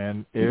burn,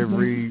 and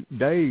every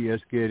day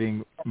it's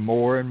getting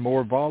more and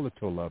more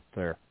volatile up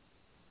there.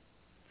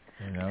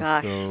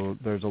 So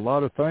there's a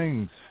lot of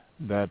things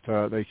that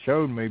they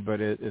showed me,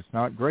 but it's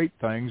not great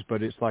things,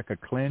 but it's like a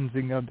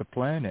cleansing of the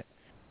planet.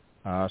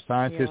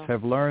 Scientists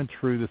have learned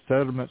through the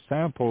sediment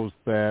samples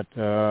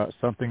that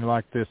something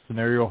like this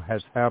scenario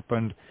has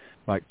happened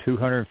like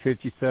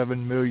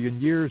 257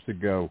 million years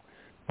ago,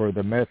 where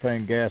the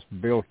methane gas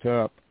built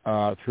up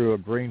through a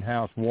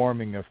greenhouse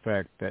warming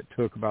effect that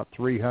took about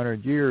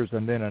 300 years,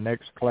 and then an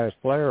X-class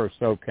flare or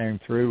so came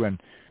through,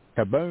 and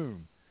kaboom!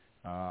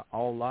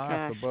 All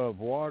life above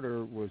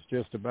water was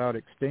just about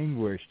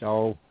extinguished,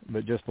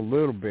 but just a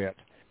little bit,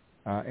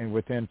 and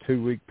within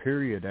 2-week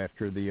period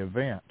after the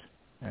event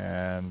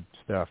and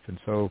stuff. And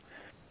so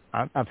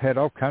I've had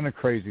all kind of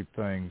crazy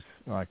things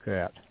like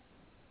that.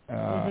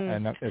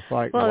 And it's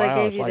like,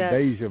 wow, it's like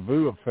deja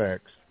vu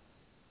effects.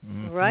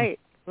 Right.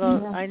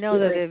 Well, I know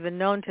that they've been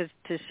known to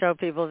show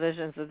people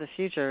visions of the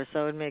future,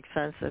 so it makes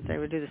sense that they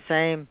would do the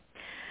same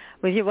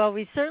with you. Well,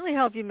 we certainly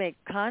help you make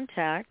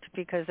contact,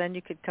 because then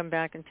you could come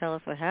back and tell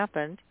us what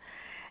happened.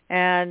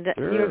 And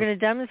you're going to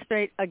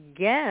demonstrate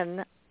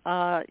again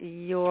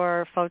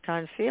your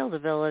photon field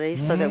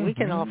ability so that we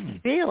can all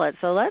feel it.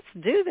 So let's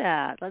do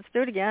that. Let's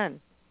do it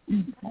again.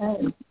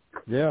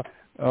 Yeah.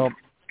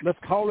 Let's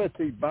call it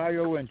the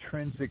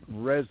biointrinsic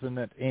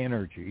resonant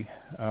energy.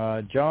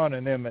 John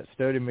and them that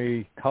study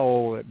me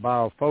call it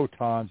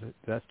biophotons.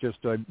 That's just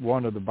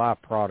one of the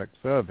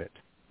byproducts of it.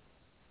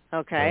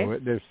 Okay. So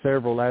there's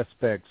several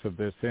aspects of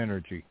this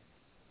energy.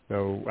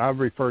 So I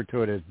refer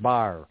to it as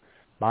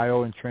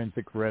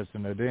biointrinsic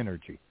resonant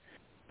energy.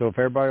 So if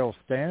everybody will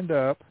stand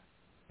up,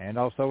 and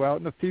also out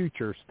in the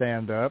future,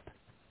 stand up.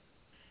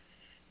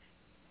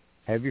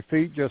 Have your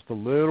feet just a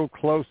little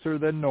closer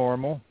than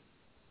normal.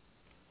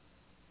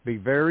 Be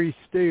very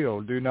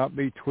still. Do not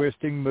be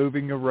twisting,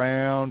 moving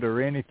around,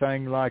 or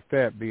anything like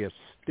that. Be as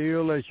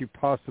still as you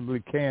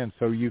possibly can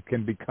so you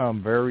can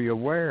become very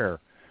aware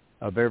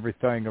of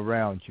everything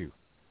around you.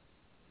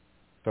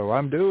 So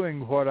I'm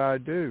doing what I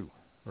do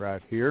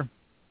right here.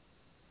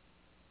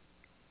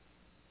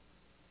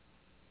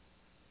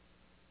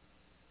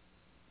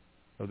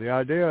 So the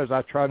idea is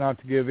I try not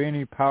to give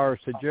any power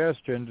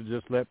suggestion, to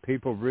just let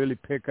people really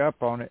pick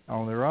up on it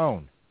on their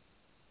own.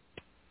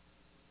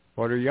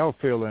 What are y'all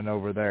feeling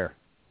over there?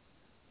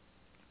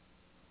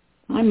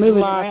 I'm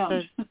moving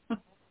around.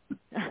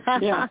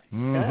 Yeah.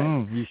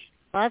 Mm-hmm.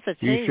 Lots of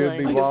tingling. You should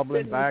be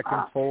wobbling back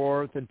and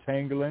forth and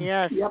tingling.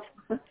 Yes. Yep.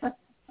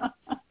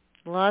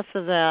 Lots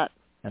of that.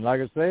 And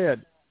like I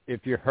said,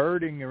 if you're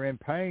hurting or in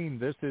pain,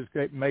 this is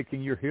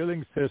making your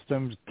healing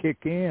systems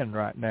kick in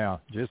right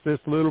now. Just this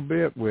little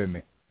bit with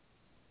me.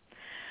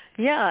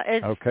 Yeah,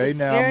 it's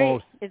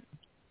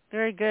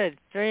very good.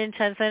 Very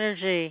intense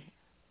energy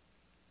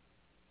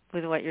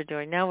with what you're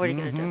doing. Now what are you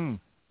going to do?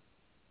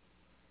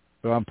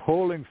 So I'm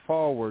pulling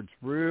forwards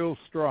real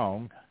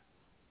strong.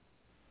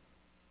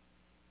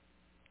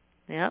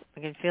 Yep, I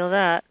can feel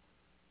that.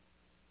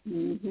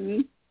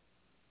 Mhm.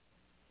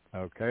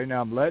 Okay,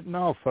 now I'm letting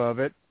off of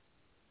it.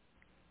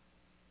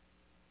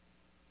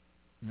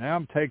 Now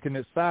I'm taking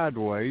it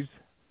sideways.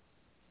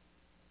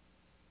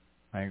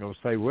 I ain't going to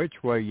say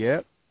which way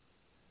yet.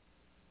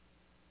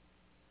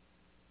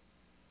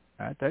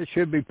 Right, that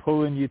should be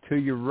pulling you to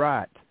your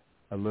right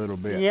a little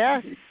bit.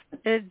 Yes,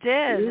 it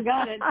did. You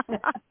got it.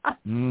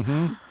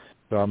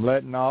 So I'm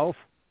letting off,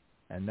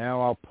 and now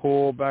I'll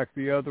pull back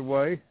the other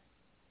way.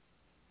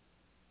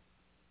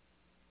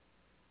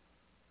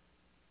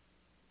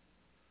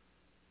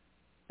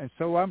 And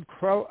so I'm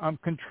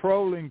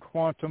controlling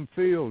quantum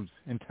fields,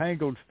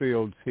 entangled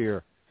fields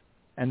here,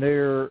 and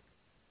they're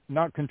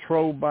not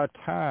controlled by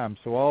time.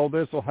 So all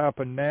this will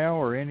happen now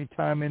or any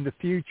time in the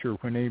future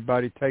when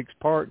anybody takes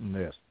part in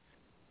this.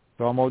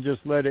 So I'm going to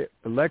just let it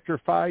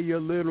electrify you a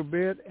little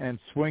bit and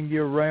swing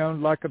you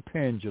around like a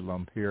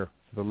pendulum here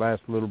for the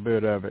last little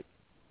bit of it.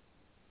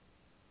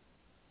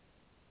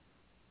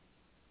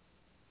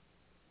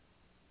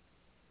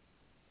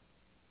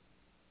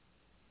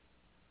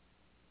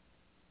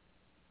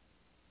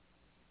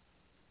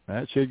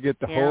 That should get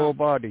the whole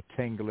body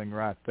tingling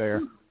right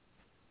there.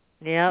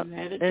 Yep,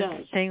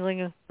 it's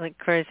tingling like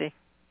crazy.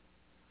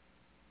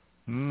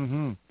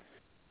 So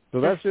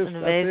that's it in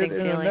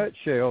a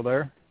nutshell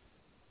there.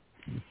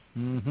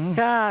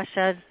 Gosh,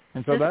 that's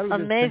and so that'll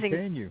amazing. Just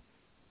continue.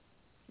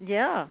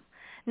 Yeah.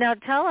 Now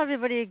tell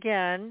everybody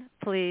again,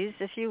 please,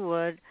 if you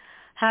would,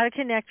 how to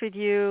connect with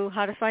you,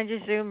 how to find your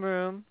Zoom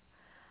room.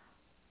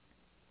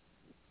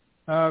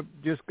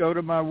 Just go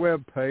to my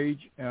webpage,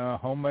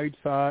 homemade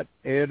site,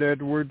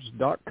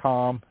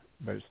 eddedwards.com.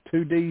 There's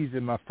 2 D's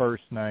in my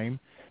first name.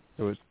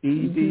 So it's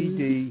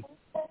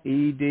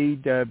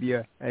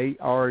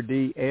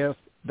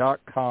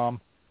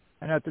EDDEDWARDS.com.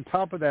 And at the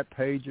top of that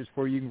page is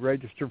where you can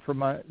register for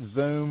my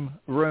Zoom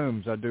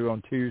rooms I do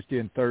on Tuesday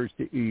and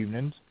Thursday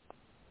evenings.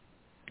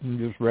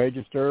 You just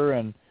register,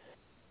 and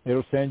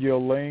it'll send you a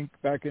link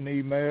back in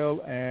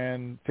email,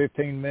 and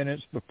 15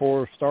 minutes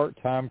before start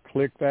time,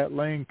 click that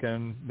link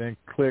and then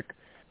click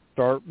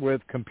Start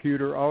with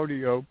Computer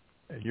Audio,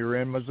 and you're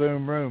in my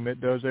Zoom room. It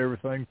does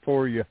everything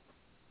for you.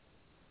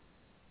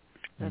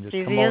 And That's just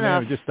easy come on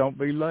enough. in. Just don't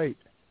be late.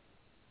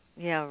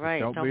 Yeah,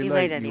 right. Don't be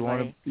late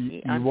anyway.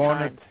 You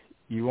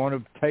want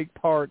to take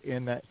part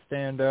in that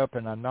stand up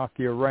and I knock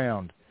you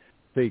around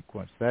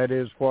sequence. That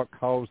is what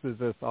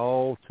causes us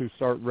all to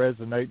start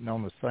resonating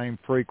on the same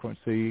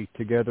frequency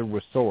together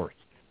with Source.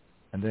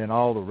 And then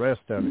all the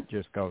rest of it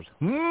just goes,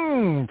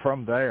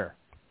 from there,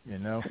 you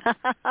know.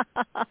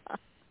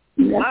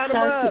 That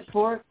starts at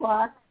 4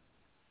 o'clock.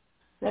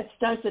 That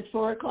starts at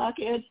 4 o'clock,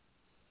 Ed?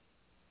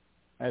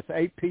 That's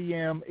 8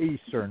 p.m.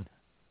 Eastern.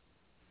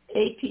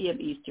 8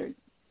 p.m. Eastern.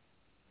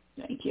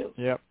 Thank you.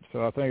 Yep.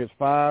 So I think it's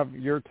 5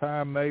 your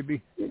time,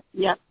 maybe.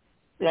 Yep.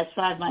 That's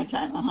 5 my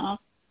time.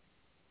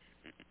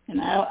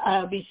 And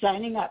I'll be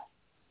signing up.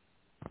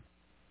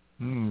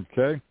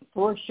 Okay.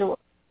 For sure.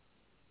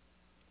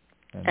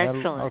 And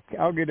excellent.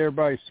 I'll get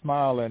everybody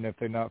smiling if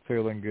they're not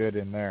feeling good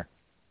in there.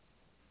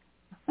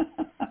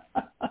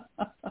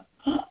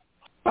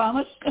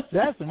 Promise?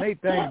 That's the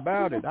neat thing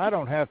about it. I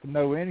don't have to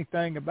know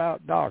anything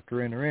about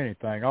doctoring or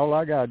anything. All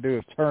I got to do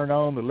is turn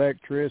on the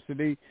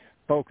electricity,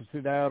 focus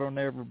it out on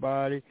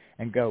everybody,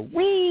 and go,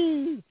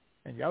 whee!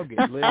 And y'all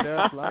get lit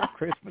up like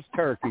Christmas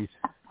turkeys.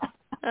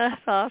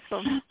 That's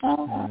awesome. You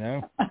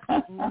know?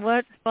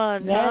 What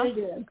fun, That it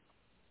is.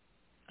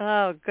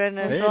 Oh,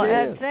 goodness. Well,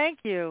 Ed, thank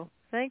you.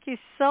 Thank you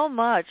so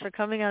much for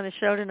coming on the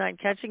show tonight,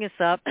 catching us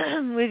up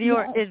with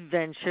your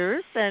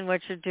adventures and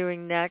what you're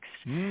doing next.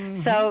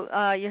 So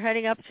you're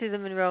heading up to the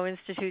Monroe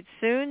Institute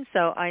soon,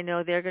 so I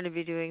know they're going to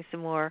be doing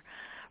some more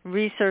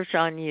research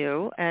on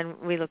you, and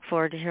we look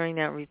forward to hearing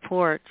that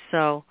report.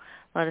 So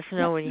let us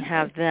know when you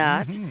have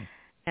that. Mm-hmm.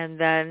 And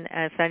then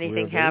if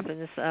anything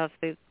happens,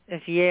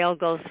 if Yale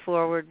goes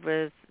forward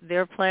with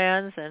their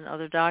plans and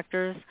other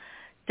doctors,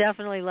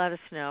 definitely let us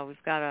know.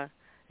 We've got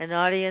an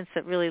audience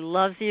that really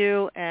loves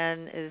you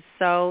and is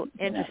so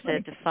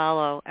interested to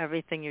follow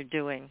everything you're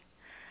doing.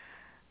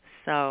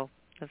 So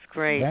that's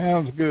great.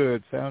 Sounds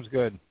good.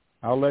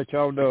 I'll let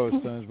y'all know as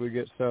soon as we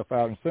get stuff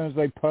out. As soon as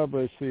they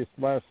publish this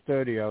last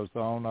study I was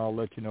on, I'll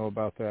let you know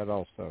about that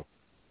also.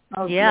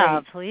 Oh,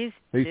 yeah, great. Please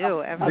these,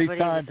 do. Everybody these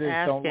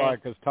scientists don't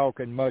like us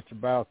talking much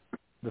about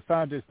the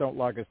projects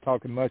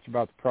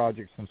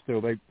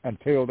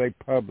until they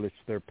publish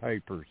their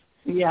papers.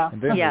 Yeah. And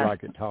then they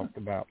like it talked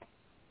about.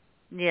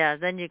 Yeah,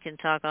 then you can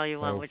talk all you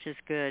want, which is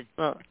good.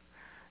 Well,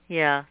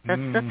 yeah,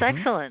 that's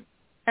excellent.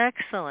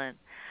 Excellent.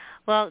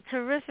 Well,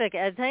 terrific,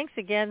 Ed. Thanks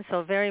again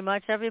so very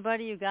much,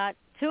 everybody. You got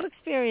 2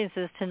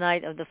 experiences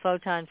tonight of the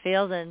photon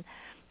field, and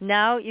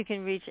now you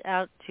can reach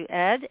out to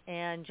Ed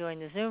and join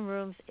the Zoom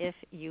rooms if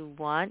you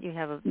want. You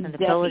have an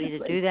ability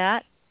to do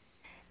that.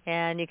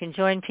 And you can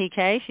join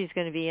PK. She's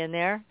going to be in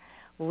there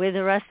with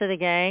the rest of the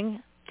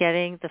gang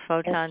getting the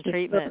photon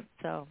treatment.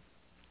 So,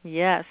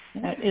 yes.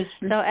 That is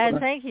so, Ed,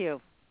 thank you.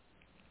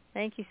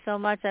 Thank you so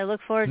much. I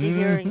look forward to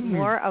hearing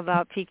more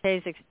about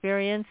PK's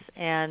experience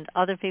and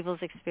other people's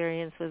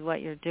experience with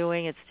what you're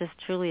doing. It's just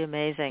truly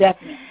amazing.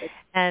 Definitely.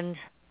 And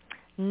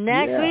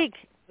next week,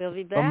 we'll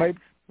be back.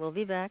 We'll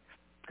be back.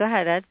 Go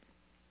ahead, Ed.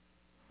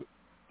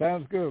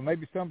 Sounds good.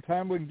 Maybe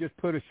sometime we can just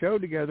put a show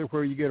together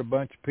where you get a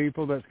bunch of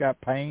people that's got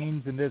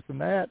pains and this and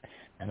that,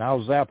 and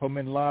I'll zap them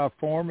in live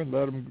form and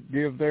let them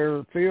give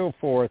their feel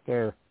for it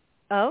there.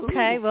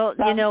 Okay. Well,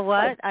 you know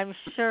what? I'm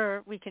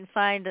sure we can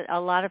find a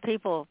lot of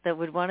people that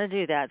would want to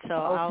do that.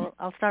 So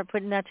I'll start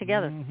putting that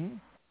together. Mm-hmm.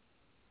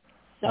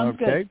 Sounds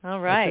good. All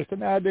right. That's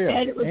just an idea.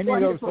 And it was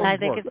wonderful. I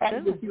think it's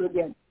good. With you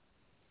again.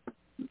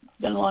 It's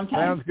been a long time.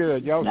 Sounds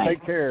good. Y'all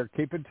take care.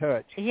 Keep in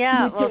touch.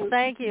 Yeah. Well,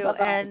 thank you.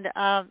 Bye-bye.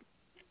 And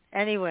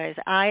anyways,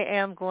 I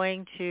am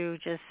going to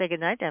just say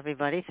goodnight to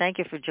everybody. Thank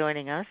you for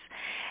joining us.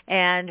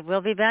 And we'll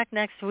be back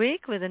next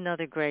week with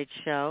another great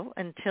show.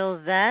 Until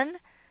then,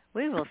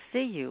 we will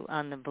see you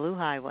on the Blue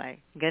Highway.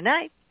 Good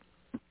night.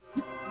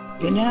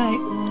 Good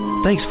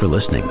night. Thanks for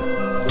listening.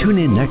 Tune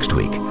in next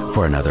week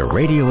for another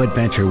radio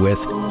adventure with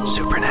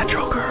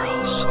Supernatural Girls.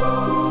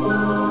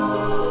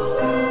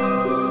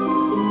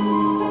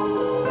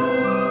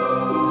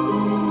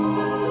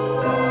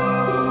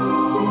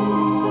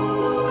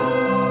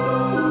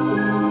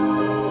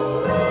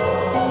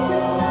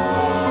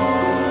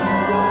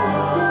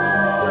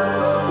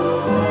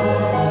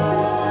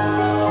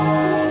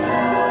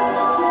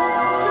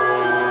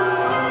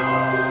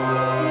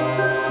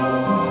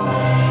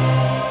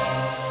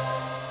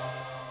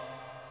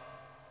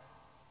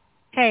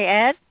 Hey,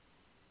 Ed.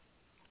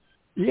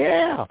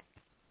 Yeah.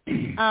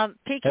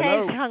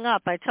 PK's hung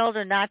up. I told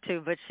her not to,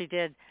 but she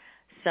did.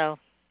 So,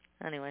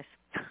 anyways.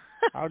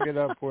 I'll get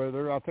up with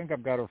her. I think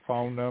I've got her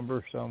phone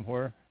number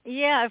somewhere.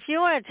 Yeah, if you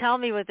want to tell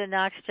me what the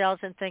Knox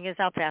gelatin thing is,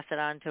 I'll pass it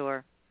on to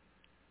her.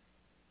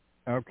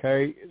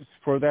 Okay.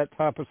 For that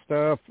type of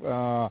stuff,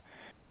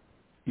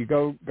 you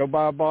go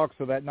buy a box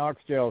of that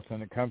Knox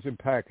gelatin. It comes in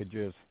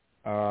packages.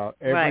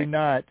 Every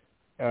night,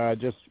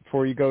 just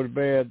before you go to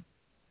bed,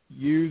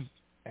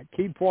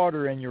 keep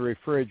water in your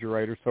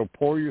refrigerator. So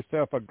pour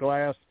yourself a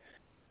glass,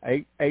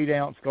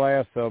 8-ounce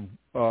glass of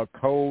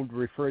cold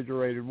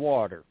refrigerated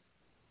water.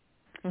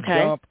 Okay.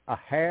 Dump a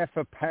half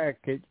a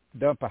package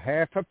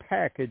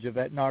of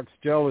that Knox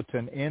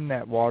gelatin in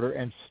that water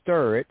and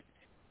stir it,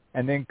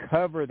 and then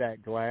cover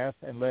that glass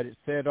and let it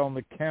sit on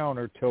the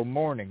counter till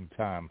morning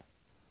time.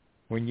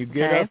 When you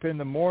get up in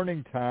the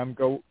morning time,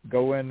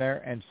 go in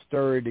there and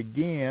stir it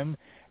again.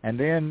 And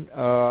then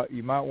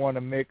you might want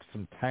to mix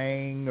some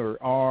Tang or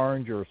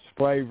orange or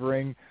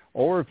flavoring.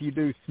 Or if you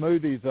do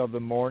smoothies of the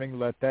morning,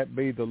 let that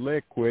be the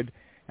liquid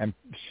and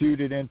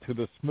shoot it into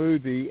the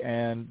smoothie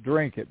and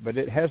drink it. But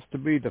it has to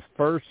be the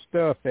first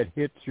stuff that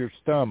hits your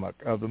stomach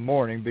of the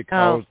morning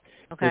because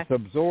it's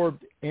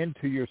absorbed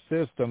into your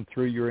system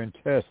through your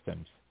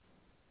intestines.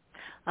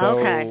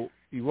 So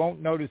you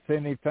won't notice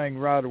anything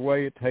right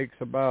away. It takes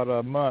about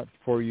a month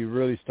before you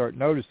really start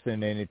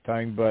noticing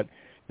anything. But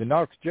the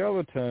Knox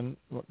gelatin,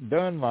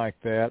 done like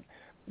that,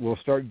 will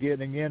start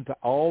getting into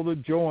all the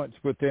joints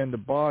within the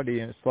body,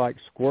 and it's like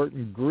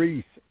squirting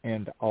grease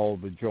into all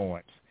the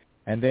joints.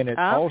 And then it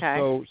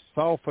also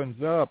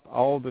softens up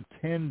all the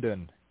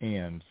tendon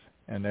ends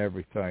and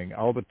everything.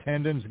 All the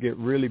tendons get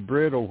really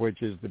brittle,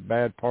 which is the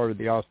bad part of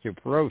the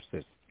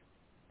osteoporosis.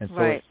 And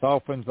so it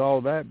softens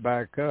all that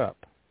back up.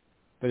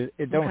 But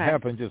it don't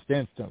happen just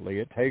instantly.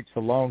 It takes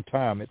a long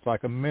time. It's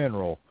like a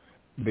mineral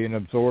being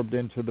absorbed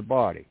into the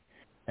body.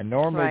 And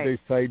normally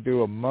they say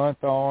do a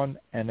month on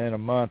and then a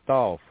month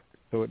off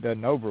so it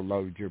doesn't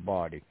overload your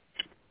body.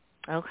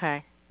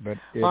 Okay. But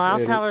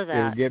I'll tell her that.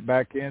 It'll get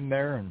back in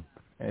there and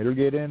it'll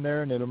get in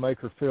there and it'll make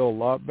her feel a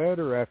lot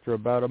better after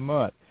about a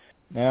month.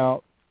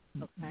 Now,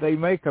 they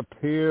make a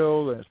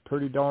pill that's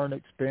pretty darn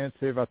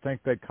expensive. I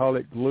think they call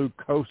it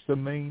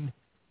glucosamine,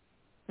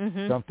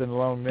 something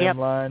along them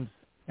lines.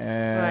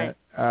 And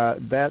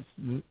that's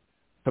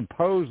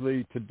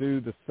supposedly to do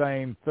the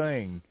same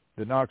thing.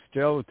 The Knox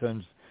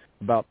gelatin's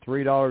about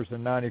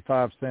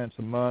 $3.95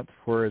 a month,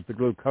 whereas the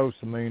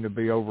glucosamine would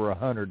be over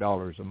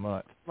 $100 a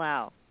month.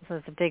 Wow. So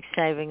it's a big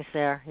savings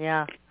there.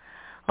 Yeah.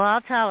 Well,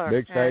 I'll tell her.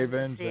 Big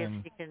savings. See if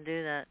she can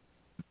do that.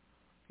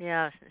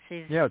 Yeah,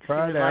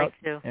 try it out.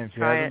 And if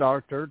you have a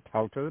doctor,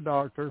 talk to the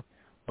doctor,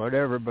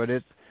 whatever. But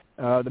it's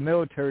the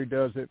military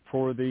does it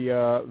for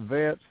the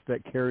vets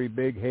that carry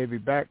big, heavy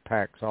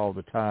backpacks all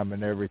the time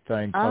and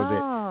everything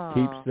because it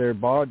keeps their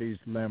bodies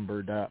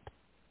limbered up.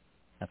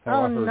 That's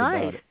how I heard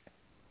about it.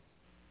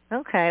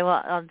 Okay,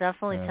 well, I'll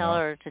definitely tell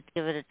her to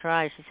give it a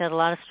try. She's had a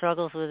lot of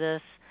struggles with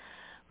this,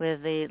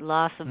 with the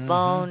loss of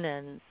bone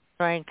and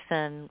strength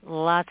and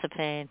lots of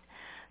pain.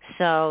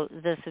 So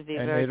this would be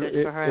very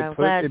good for her. I'm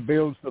glad it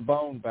builds the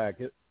bone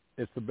back.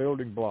 It's the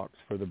building blocks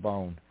for the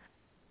bone.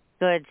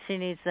 Good. She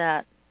needs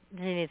that.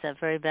 She needs that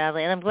very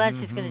badly. And I'm glad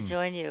she's going to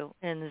join you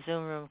in the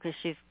Zoom room because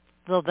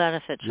will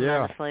benefit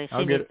tremendously.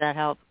 She needs that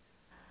help.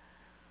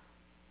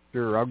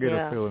 Sure, I'll get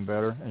her feeling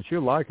better. And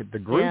she'll like it. The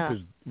group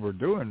we're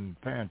doing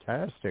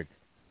fantastic.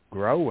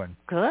 Growing.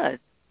 Good.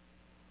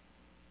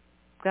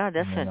 God,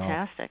 that's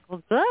fantastic.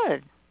 Well,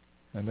 good.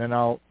 And then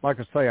like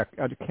I say,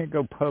 I can't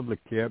go public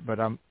yet, but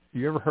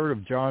you ever heard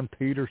of John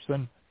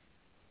Peterson?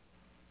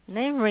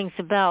 Name rings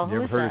a bell.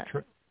 You ever heard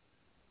of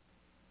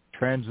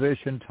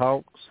Transition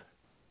Talks?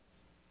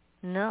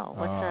 No,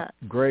 what's that?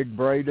 Greg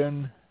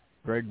Braden.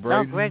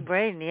 Oh, Greg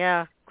Braden,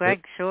 yeah.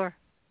 Greg, sure.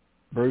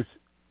 Bruce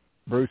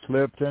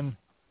Lipton.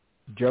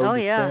 Joe Oh,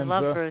 Dispenza. yeah,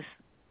 love Bruce.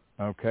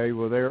 Okay,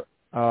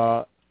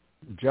 well,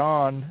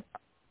 John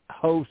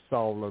hosts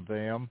all of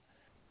them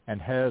and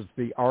has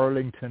the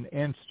Arlington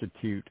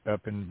Institute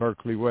up in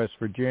Berkeley, West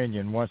Virginia.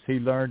 And once he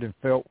learned and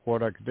felt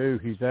what I could do,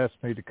 he's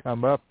asked me to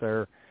come up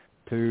there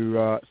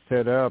to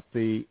set up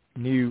the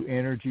new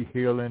Energy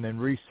Healing and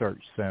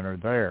Research Center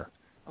there.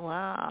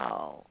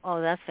 Wow.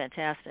 Oh, that's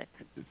fantastic.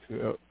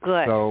 Good.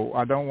 Good. So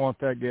I don't want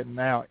that getting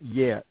out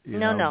yet,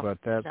 No. But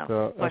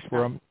that's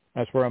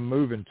where I'm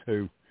moving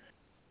to.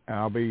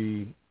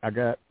 I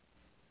got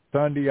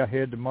Sunday I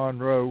head to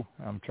Monroe.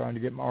 I'm trying to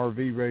get my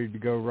RV ready to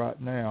go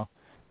right now.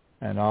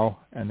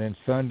 And then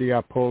Sunday I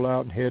pull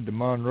out and head to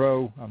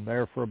Monroe. I'm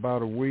there for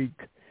about a week,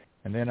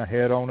 and then I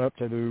head on up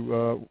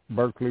to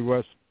Berkeley,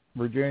 West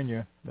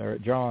Virginia, there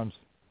at John's,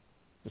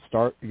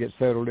 to get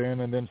settled in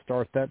and then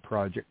start that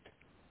project.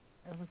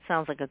 It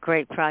sounds like a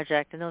great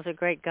project, and those are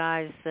great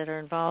guys that are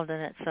involved in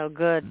it. So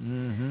good.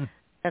 Mm-hmm.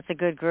 That's a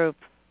good group.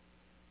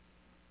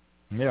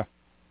 Yeah.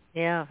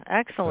 Yeah,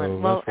 excellent.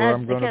 So well, that's where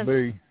I'm going to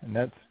be, and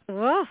that's.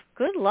 Well,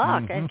 good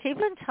luck, and keep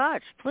in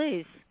touch,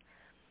 please.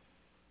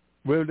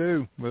 Will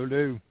do.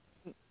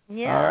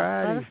 Yeah. All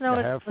right. Let us know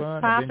have fun.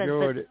 what's popping. I've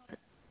enjoyed it.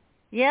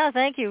 Yeah,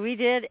 thank you. We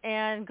did,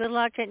 and good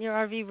luck getting your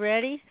RV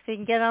ready so you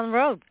can get on the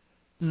road.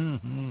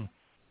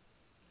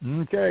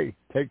 Mm-hmm. Okay.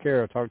 Take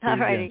care. I'll talk to you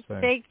again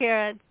soon. Take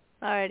care, Ed.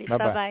 All righty.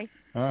 Bye-bye.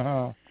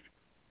 Uh-huh.